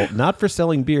trouble, not for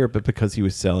selling beer, but because he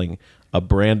was selling a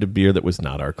brand of beer that was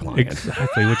not our client.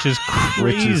 Exactly, which is crazy.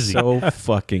 Which is so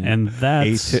fucking... And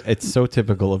that's... it's so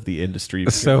typical of the industry.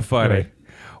 It's so funny. Right.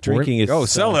 Drinking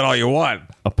is... sell it all you want.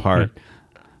 Apart.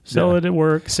 Sell it at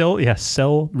work.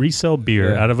 Resell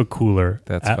beer out of a cooler.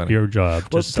 That's at funny. your job.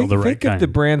 Well, Just sell the right think kind. of the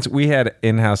brands we had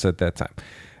in-house at that time.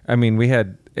 I mean, we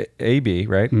had AB,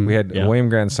 right? We had William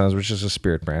Grant & Sons, which is a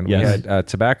spirit brand. Yes. We had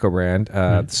tobacco brand,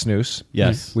 Snooze.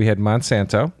 Yes. We had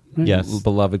Monsanto. Yes.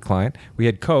 beloved client. We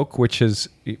had Coke, which is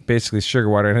basically sugar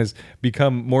water and has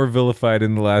become more vilified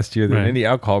in the last year than Right. any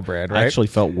alcohol brand, right? I actually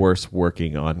felt worse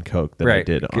working on Coke than I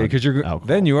did on because you're alcohol.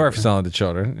 then you are selling to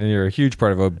children, and you're a huge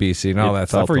part of obesity and all that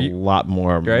stuff. Felt Or a lot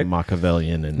more right?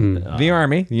 Machiavellian and the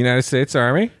Army, the United States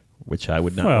Army. which I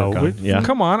would not Well, work on. Yeah,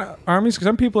 Come on, armies.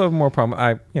 Some people have more problem.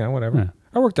 Whatever. Yeah.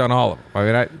 I worked on all of them. I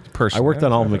mean, I personally, worked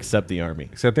on all of them except the Army.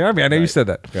 except the Army. I know you Right. said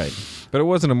that, Right. but it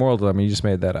wasn't a moral dilemma. You just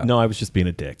made that up. No, I was just being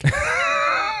a dick.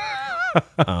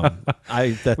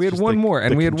 That's we had just one the- more,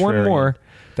 and the we had one contrarian. more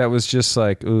that was just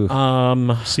like, ooh,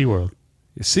 SeaWorld.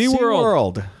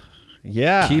 SeaWorld.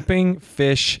 Yeah, Keeping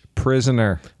fish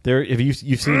prisoner. there. If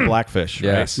you've seen Blackfish,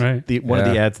 Yes. Right. One of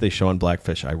the Yeah. ads they show on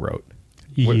Blackfish, I wrote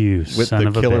You with son the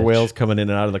of a killer bitch. whales coming in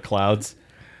and out of the clouds.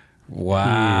 Wow.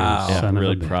 Yeah, Son I'm of a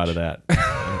really bitch. proud of that.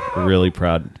 really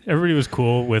proud. Everybody was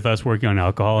cool with us working on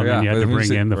alcohol, and then you had but to we bring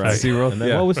said- in the right. fact. SeaWorld. And then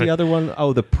Yeah. what was the other one?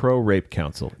 Oh, the Pro Rape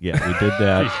Council. Yeah, we did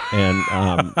that, and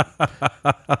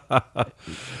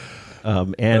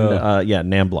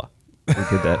NAMBLA. We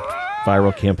did that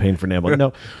viral campaign for NAMBLA.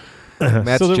 No,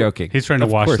 Matt's So the- joking. He's trying to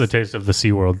Of wash course. the taste of the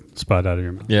SeaWorld spot out of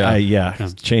your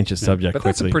mouth. change the subject But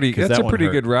quickly. that's a 'cause that one pretty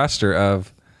hurt. good roster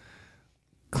of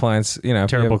clients. You know,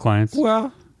 Terrible clients.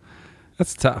 Well,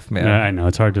 that's tough, man. Yeah, I know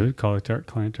it's hard to call a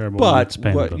client terrible. when But it's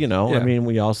paying what, them. Yeah. I mean,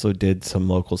 we also did some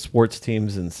local sports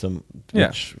teams and some, Yeah.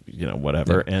 which,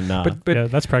 whatever. And but yeah,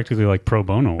 that's practically like pro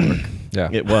bono work. yeah,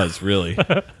 it was really.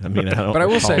 I mean, I don't. But I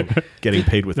will say- recall getting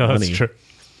paid with No, money. that's true.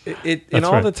 and That's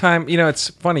all right. the time, it's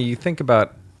funny. You think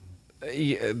about.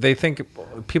 They think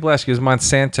people ask you, is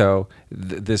Monsanto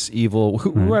this evil?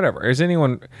 Whatever. Is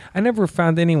anyone? I never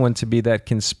found anyone to be that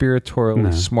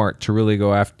conspiratorially smart to really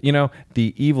go after.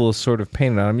 The evil is sort of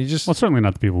painted on them. You just Well, certainly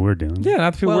not the people we're dealing with. yeah,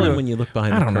 not the people. Well, we're- and when you look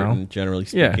behind I the don't know. curtain, generally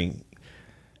Yeah. speaking,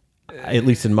 at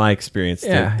least in my experience,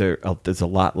 Yeah. there's a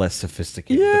lot less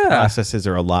sophisticated. Yeah. The processes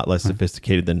are a lot less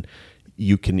sophisticated than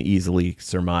you can easily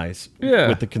surmise. Yeah.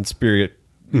 With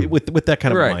the with that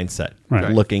kind of Right. mindset,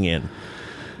 Right. looking in.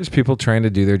 There's people trying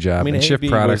to do their job and ship AB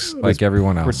products was like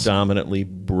everyone else. Predominantly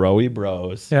broy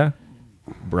bros. Yeah.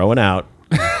 Broing out.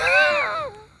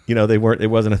 They weren't. It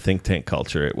wasn't a think tank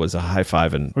culture. It was a high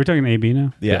five and Are we talking AB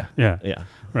now? yeah. Yeah. Yeah.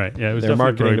 Right. Yeah. It was Their definitely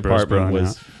marketing Broy Bros department growing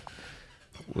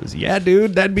was yeah,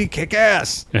 dude, that'd be kick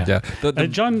ass. out. Yeah. The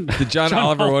John John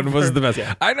Oliver one was the best.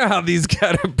 I know how these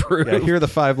got approved. Yeah, here are the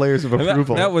 5 layers of And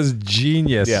approval. that was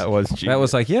genius. Yeah, it was That genius.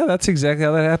 was like, yeah, that's exactly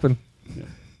how that happened.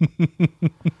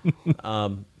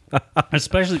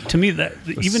 Especially to me that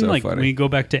even so like funny. when we go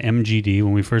back to MGD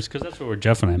when we first because that's where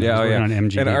Jeff and I met, Yeah, was oh, working yeah. on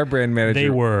MGD. And our brand manager they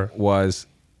were was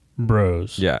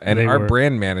bros. yeah, and They our were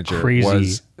brand manager crazy.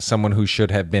 was someone who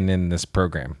should have been in this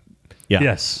program. yeah.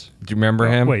 Yes. Do you remember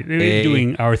him? Wait,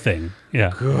 doing our thing.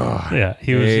 Yeah. Yeah.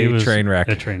 He A was train wreck.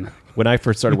 A train wreck. When I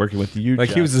first started working with you, Like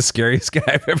Jeff, he was the scariest guy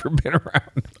I've ever been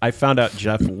around. I found out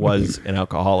Jeff was an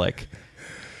alcoholic.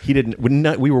 He didn't.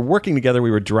 We were working together. We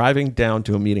were driving down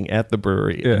to a meeting at the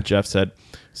brewery, Yeah. and Jeff said,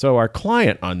 "So our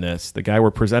client on this, the guy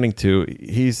we're presenting to,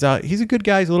 he's a good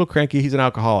guy. He's a little cranky. He's an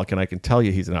alcoholic, and I can tell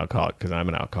you he's an alcoholic because I'm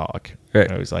an alcoholic." Right.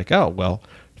 And I was like, "Oh, well,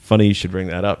 funny you should bring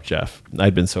that up, Jeff."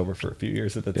 I'd been sober for a few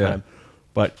years at the Yeah. time.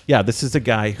 But yeah, this is a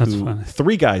guy That's who funny.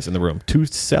 3 guys in the room, 2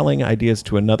 selling ideas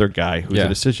to another guy who's Yeah. a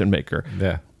decision maker.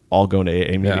 Yeah. All going to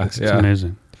AA meetings. It's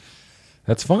amazing.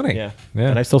 That's funny. Yeah. Yeah.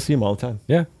 And I still see him all the time.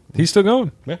 Yeah. He's still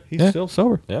going. Yeah. He's Yeah. still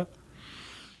sober. Yeah.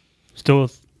 Still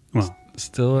with, well,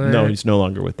 Still No, he's no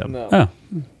longer with them. oh,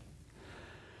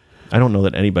 I don't know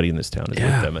that anybody in this town is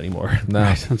Yeah. with them anymore. No.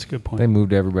 that's a good point. They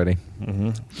moved everybody.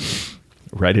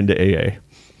 Right into AA.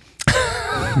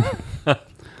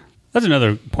 That's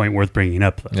another point worth bringing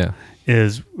up, though. Yeah.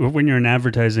 Is when you're in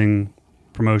advertising,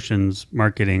 promotions,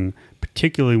 marketing,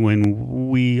 particularly when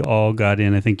we all got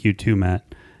in, I think you too,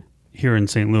 Matt, here in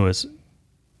St. Louis,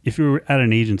 if you were at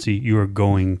an agency, you were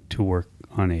going to work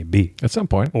on a B At some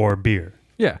point. or beer.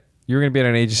 Yeah. You're going to be at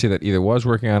an agency that either was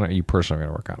working on it or you personally are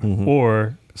going to work on it. Or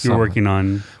you're Something. working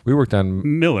on We worked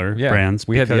on Miller Yeah. brands.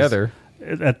 We had the because other.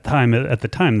 At the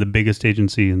time, the biggest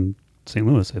agency in St.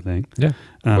 Louis, I think, Yeah.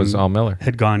 Was all Miller.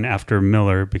 had gone after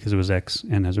Miller because it was ex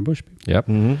Anheuser-Busch. Yep.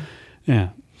 Yeah.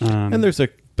 And there's a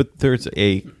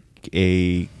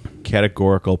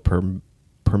categorical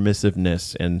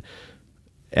permissiveness and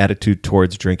attitude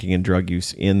towards drinking and drug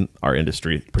use in our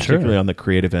industry, particularly on the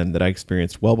creative end, that I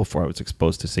experienced well before I was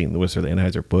exposed to St. Louis or the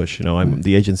Anheuser-Busch. I'm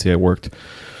the agency I worked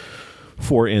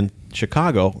for in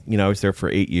Chicago. I was there for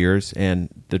 8 years, and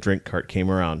the drink cart came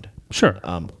around. Sure.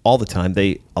 All the time.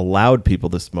 They allowed people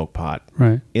to smoke pot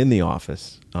Right. in the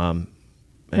office. And,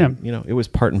 it was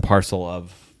part and parcel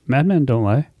of Madmen don't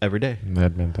lie. every day.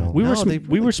 Mad Men don't. We No, were they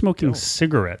we were really smoking don't.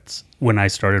 cigarettes when I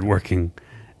started working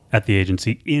at the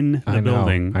agency in the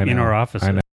building, in our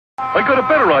offices. I got a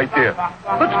better idea.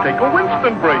 Let's take a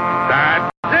Winston break.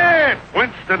 That's it.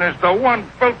 Winston is the one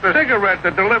filter cigarette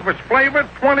that delivers flavor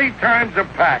 20 times a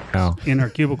pack. In our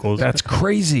cubicles. That's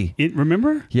crazy.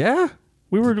 Remember? Yeah.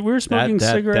 We were smoking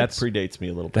cigarettes. That predates me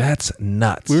a little bit. That's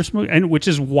nuts. We were smoking, and which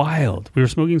is wild. We were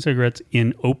smoking cigarettes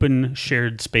in open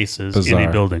shared spaces in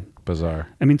a building. Bizarre.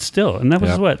 I mean, still, and that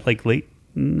was what, like late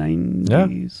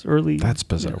 90s, early. That's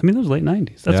bizarre. I mean, those late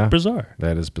 90s. That's bizarre.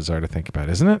 That is bizarre to think about,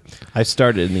 isn't it? I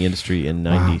started in the industry in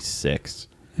 '96.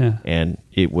 Yeah. And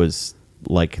it was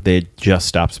like they had just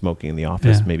stopped smoking in the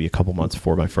office maybe a couple months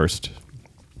before my first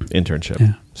internship.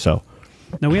 Yeah. So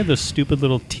now we had those stupid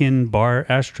little tin bar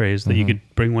ashtrays that you could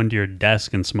bring one to your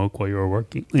desk and smoke while you were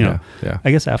working. You know,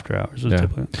 I guess after hours was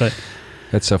typically. But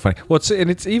that's so funny. Well,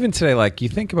 it's even today. Like you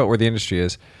think about where the industry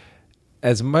is.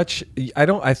 As much,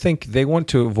 I think they want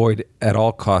to avoid at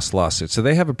all cost lawsuits. So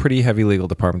they have a pretty heavy legal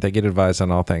department. They get advised on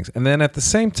all things. And then at the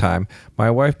same time, my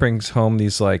wife brings home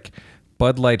these like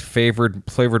Bud Light flavored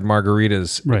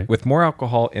margaritas with more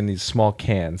alcohol in these small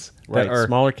cans that are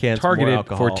smaller cans, targeted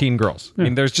for teen girls. I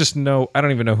mean, there's just I don't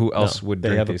even know who else would.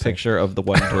 They have a picture of the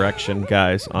One Direction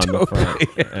guys on the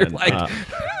front. And,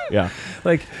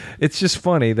 like it's just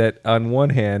funny that on one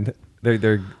hand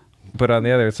they're. But on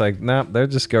the other, it's like, no, they'll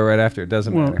just go right after. It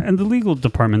doesn't matter. And the legal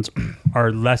departments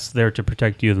are less there to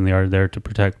protect you than they are there to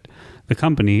protect the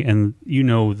company. And you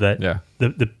know that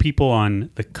the people on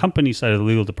the company side of the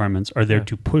legal departments are there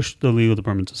to push the legal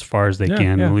departments as far as they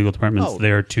can. And the legal department's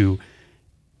there to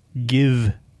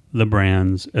give the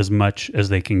brands as much as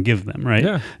they can give them, right?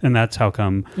 Yeah. And that's how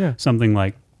come something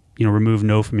like, remove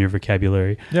no from your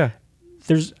vocabulary. Yeah.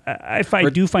 I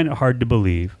do find it hard to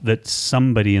believe that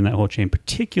somebody in that whole chain,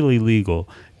 particularly legal,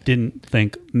 didn't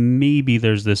think maybe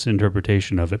there's this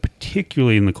interpretation of it,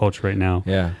 particularly in the culture right now.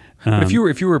 Yeah. But if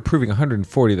you were approving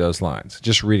 140 of those lines,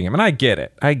 just reading them, and I get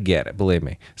it, believe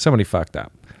me, somebody fucked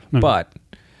up. But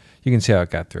you can see how it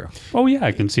got through. Oh yeah,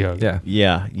 I can see how. Yeah.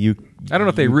 I don't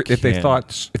know if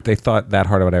they thought that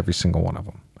hard about every single one of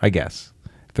them. I guess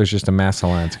if there's just a mass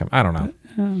alliance coming, I don't know.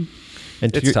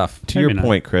 And it's tough. To your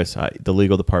point, Chris, the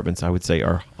legal departments, I would say,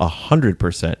 are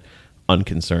 100%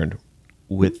 unconcerned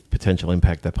with potential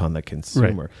impact upon the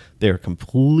consumer. Right. They are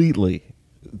completely.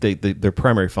 Their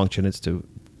primary function is to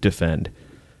defend.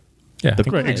 Yeah,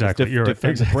 exactly.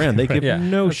 Defend the brand. They give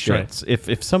no shits. Right.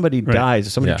 If somebody dies,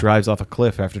 if somebody drives off a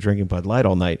cliff after drinking Bud Light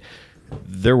all night,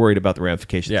 they're worried about the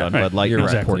ramifications on Bud Light. You're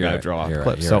poor guy draw off a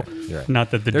cliff.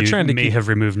 Not that the dude may have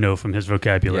removed no from his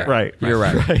vocabulary. Right. You're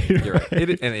right. You're right.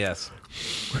 And yes,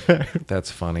 that's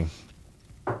funny.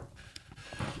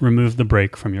 Remove the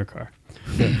brake from your car.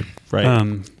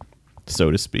 Right. So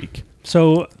to speak.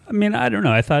 So, I mean, I don't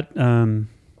know. I thought,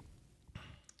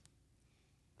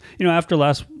 after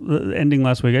ending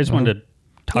last week, I just wanted to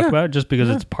talk about it just because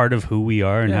it's part of who we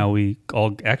are and how we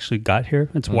all actually got here.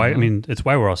 It's why, it's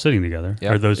why we're all sitting together.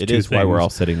 Yeah. Are those it two is things. Why we're all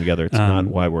sitting together. It's not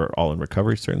why we're all in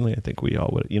recovery. Certainly, I think we all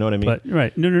would. You know what I mean? But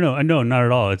right, no, not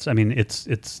at all. It's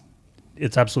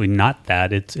absolutely not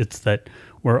that. It's that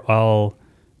we're all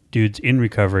dudes in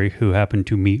recovery who happen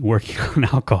to meet working on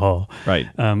alcohol. Right.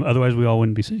 Otherwise, we all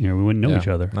wouldn't be sitting here. We wouldn't know each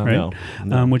other. Right.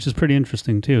 No. Which is pretty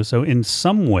interesting too. So in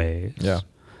some ways,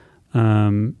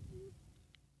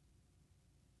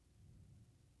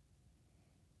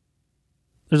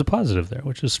 there's a positive there,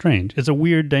 which is strange. It's a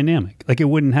weird dynamic. Like it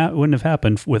wouldn't have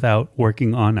happened without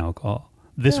working on alcohol.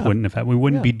 This wouldn't have happened. We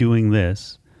wouldn't be doing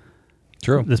this.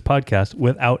 True. This podcast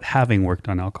without having worked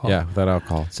on alcohol. Yeah, without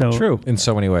alcohol. So true in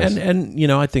so many ways.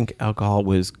 And I think alcohol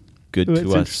was good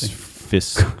to us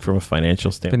from a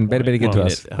financial standpoint. Been very good to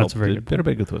us. That's very good.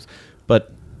 Very good to us.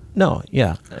 But no,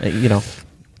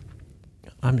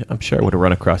 I'm sure it would have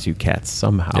run across you cats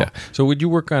somehow. Yeah. So would you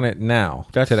work on it now?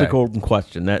 That's today? the golden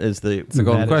question. It's the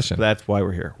golden question. That's why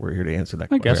we're here. We're here to answer that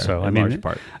I question. guess so. In large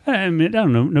part. I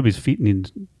don't know. Nobody's feet need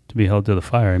to be held to the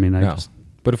fire. I mean,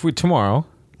 But if we tomorrow,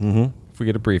 if we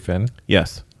get a brief in,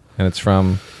 yes, and it's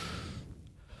from,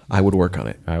 I would work on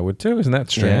it. I would too. Isn't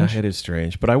that strange? Yeah, it is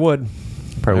strange, but I would.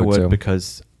 Probably would too.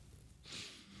 Because,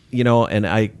 and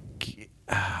I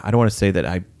don't want to say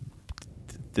that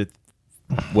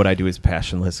what I do is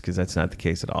passionless because that's not the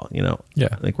case at all. Yeah.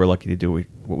 I think we're lucky to do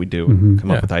what we do and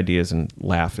come up with ideas and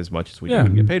laugh as much as we do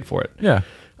and get paid for it. Yeah.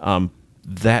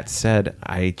 That said,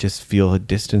 I just feel a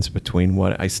distance between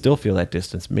I still feel that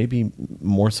distance, maybe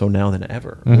more so now than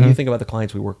ever. When you think about the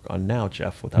clients we work on now,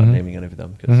 Jeff, without naming any of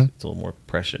them because it's a little more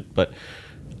prescient, but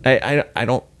I'm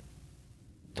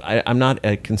not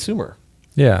a consumer.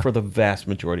 Yeah. For the vast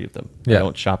majority of them. Yeah. I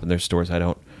don't shop in their stores. I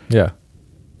don't. Yeah.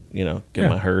 get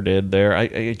my herd in there.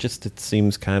 It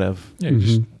seems kind of you're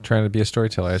just trying to be a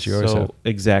storyteller, as you always have.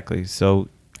 Exactly. So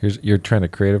you're trying to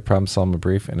creative problem solve a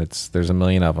brief, and there's a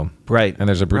million of them, right? And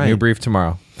there's a new brief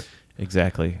tomorrow,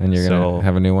 exactly, and you're gonna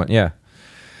have a new one, yeah.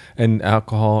 And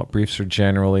alcohol briefs are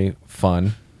generally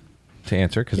fun to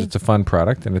answer because it's a fun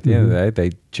product, and at the end of the day,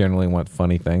 they generally want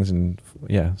funny things, and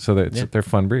so they're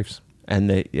fun briefs. And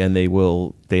they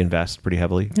invest pretty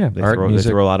heavily. Yeah, they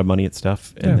throw a lot of money at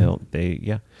stuff, and I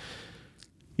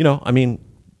mean,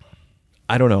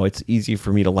 I don't know. It's easy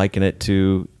for me to liken it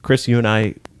to Chris. You and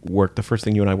I worked. The first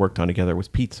thing you and I worked on together was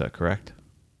pizza, correct?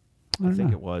 I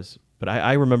think it was. But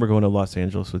I remember going to Los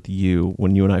Angeles with you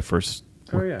when you and I first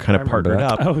kind of partnered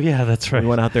up. Oh yeah, that's right. We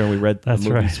went out there and we read the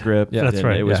movie script. Yeah, that's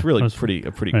right. It was really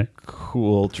a pretty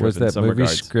cool trip. Was that movie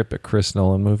script a Chris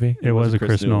Nolan movie? It was a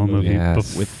Chris Nolan movie.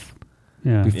 Yes.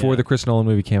 Before the Chris Nolan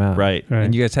movie came out, right?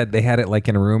 And you guys they had it like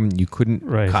in a room, and you couldn't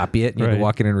copy it. And you had to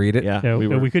walk in and read it. Yeah,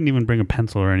 we couldn't even bring a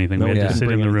pencil or anything. We had to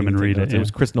sit in the room and read it. It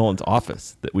was Chris Nolan's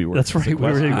office that we were. That's right. We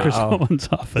were in Chris Nolan's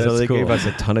office. So they gave us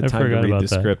a ton of time to read the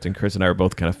script, and Chris and I were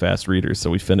both kind of fast readers, so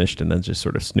we finished and then just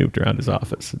sort of snooped around his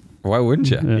office. Why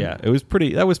wouldn't you? Yeah, it was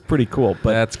pretty. That was pretty cool.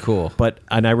 But that's cool.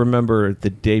 And I remember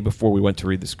the day before we went to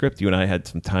read the script, you and I had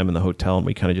some time in the hotel, and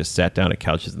we kind of just sat down at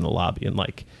couches in the lobby and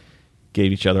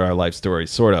gave each other our life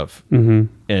stories, sort of,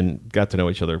 and got to know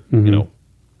each other,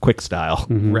 quick style,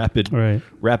 rapid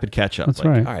catch up. That's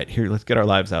right. All right, here, let's get our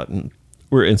lives out, and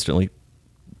we're instantly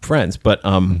friends. But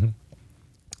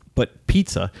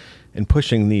pizza and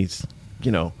pushing these,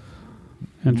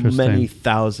 many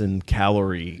thousand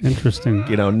calorie. Interesting.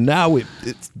 Now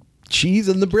it's cheese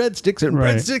in the breadsticks and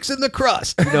breadsticks in the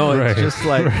crust. It's just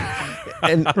like,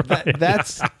 and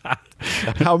that's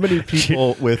how many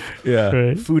people with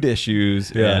food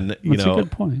issues and that's a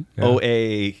good point.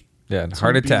 OA,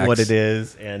 heart attacks, what it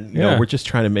is, and we're just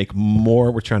trying to make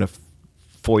more. We're trying to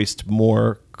foist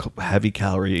more heavy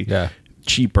calorie,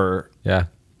 cheaper. Yeah.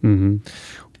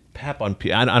 Pap on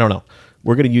I don't know.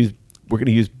 We're gonna use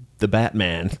the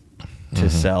Batman to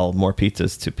sell more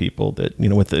pizzas to people that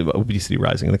with the obesity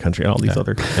rising in the country and all these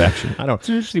other factions. I don't. It's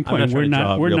an interesting point. We're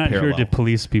not here to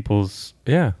police people's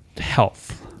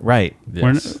health. Right.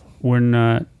 Yes. We're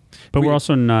not, but we're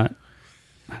also not.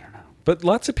 I don't know. But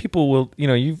lots of people will.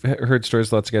 You've heard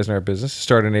stories. Lots of guys in our business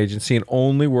start an agency and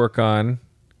only work on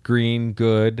green,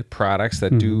 good products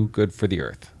that do good for the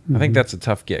earth. I think that's a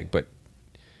tough gig, but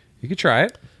you could try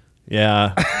it.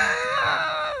 Yeah.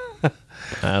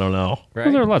 I don't know. Right?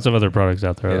 Well, there are lots of other products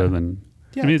out there other than.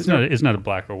 I mean, it's not a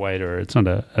black or white, or it's not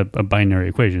a binary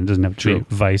equation. It doesn't have to be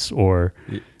Vice or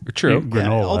granola.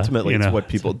 Yeah, ultimately, it's what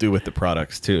people do with the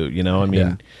products too. I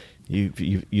mean,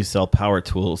 you sell power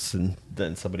tools, and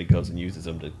then somebody goes and uses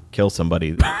them to kill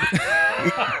somebody.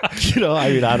 I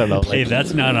mean, I don't know. Hey,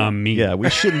 that's not on me. Yeah, we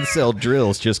shouldn't sell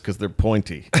drills just because they're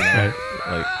pointy. Right?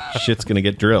 Shit's gonna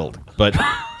get drilled, but.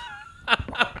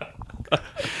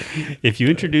 If you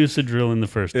introduce a drill in the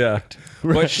first act,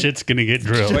 shit's going to get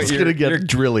drilled. It's going to get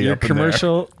drilly your up in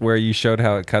commercial there. Where you showed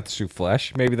how it cuts through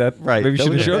flesh, maybe you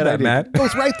should have showed that, Matt. It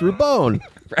goes right through bone.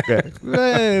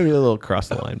 Maybe a little across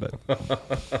the line, but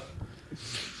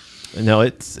no,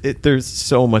 there's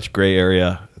so much gray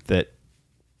area that,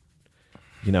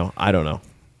 I don't know.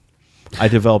 I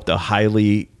developed a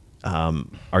highly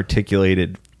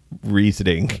articulated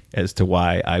reasoning as to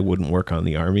why I wouldn't work on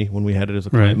the Army when we had it as a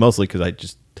client, mostly because I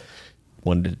just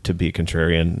wanted to be a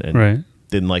contrarian and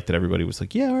didn't like that everybody was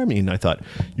like, Army. And I thought,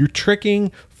 you're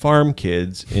tricking farm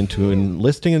kids into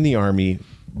enlisting in the Army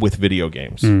with video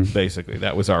games. Basically,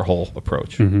 that was our whole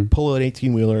approach. Pull an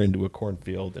 18-wheeler into a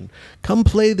cornfield and come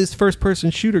play this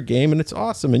first-person shooter game, and it's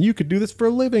awesome, and you could do this for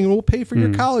a living, and we'll pay for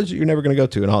your college that you're never going to go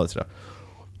to, and all this stuff.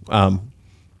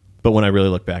 But when I really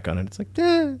look back on it, it's like,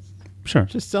 sure,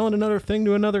 just selling another thing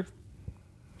to another.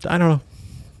 I don't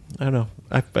know.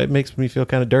 It makes me feel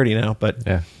kind of dirty now, but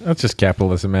that's just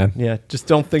capitalism, man. Yeah, just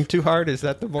don't think too hard. Is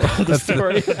that the moral of the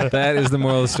story? That is the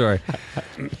moral of the story.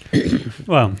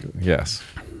 Well, yes,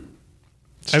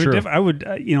 I would.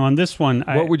 On this one,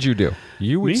 what would you do?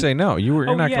 You would say no. You're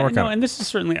not going to work on it. And this is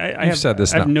certainly. I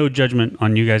have no judgment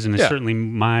on you guys, and it's certainly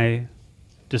my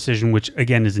decision, which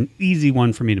again is an easy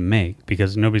one for me to make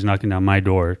because nobody's knocking down my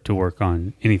door to work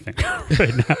on anything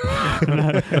right now.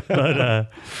 But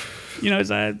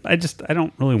I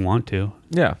don't really want to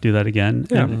do that again.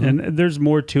 Yeah. And there's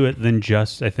more to it than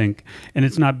just, I think, and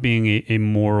it's not being a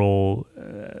moral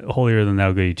holier than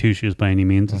thou goody two shoes by any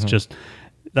means. It's just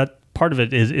that part of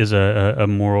it is a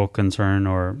moral concern,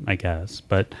 or I guess,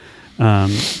 but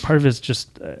part of it's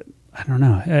just I don't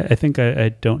know. I think I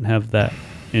don't have that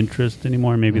interest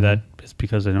anymore. Maybe that is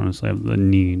because I don't necessarily have the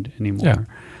need anymore.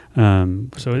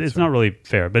 So it's not really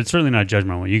fair, but it's certainly not a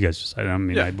judgment on what you guys decide. I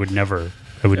mean, I would never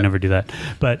do that.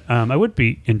 But I would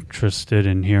be interested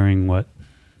in hearing what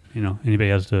anybody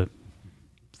has to,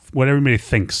 what everybody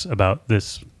thinks about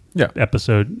this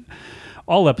episode.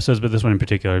 All episodes, but this one in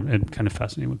particular, and kind of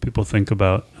fascinating what people think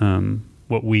about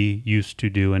what we used to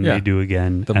do and may do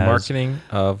again. The marketing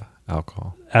of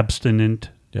alcohol. Abstinent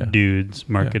dudes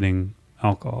marketing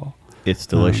alcohol. It's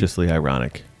deliciously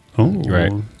ironic. Oh,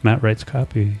 right. Matt writes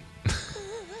copy.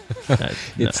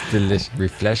 It's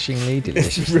refreshingly,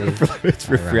 deliciously. It's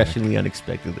refreshingly,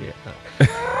 unexpectedly.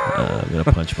 I'm going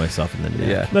to punch myself in the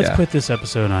neck. Let's put this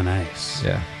episode on ice.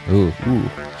 Yeah. Ooh.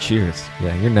 Cheers.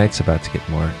 Yeah, your night's about to get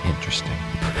more interesting.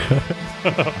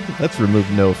 Let's remove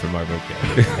no from our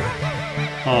vocabulary.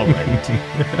 All right.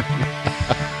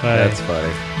 That's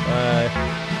funny. Bye.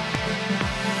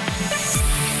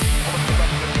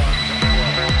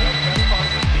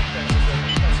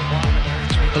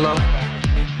 Hello?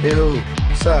 Hey, who?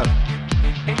 What's up?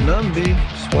 Nothing, B.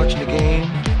 Just watching the game,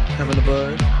 having a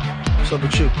bud. What's up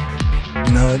with you?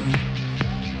 Nothing.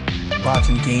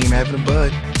 Watching the game, having a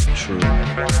bud. True.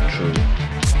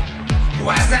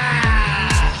 What's up?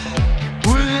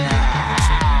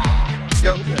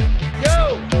 Yo,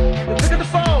 pick up the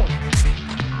phone.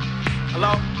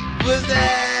 Hello? What's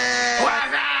that?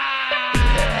 What's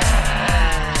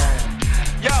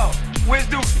up? Yo, where's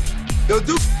Dookie? Yo,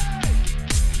 Dookie.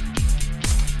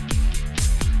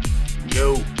 Yo.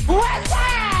 What's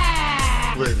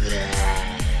that? What's that?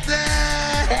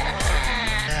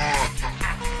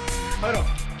 Hold on.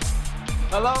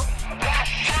 Hello?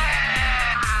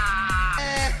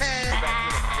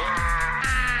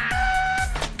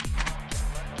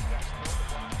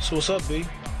 So what's up, B?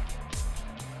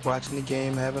 Watching the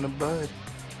game, having a bud.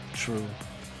 True.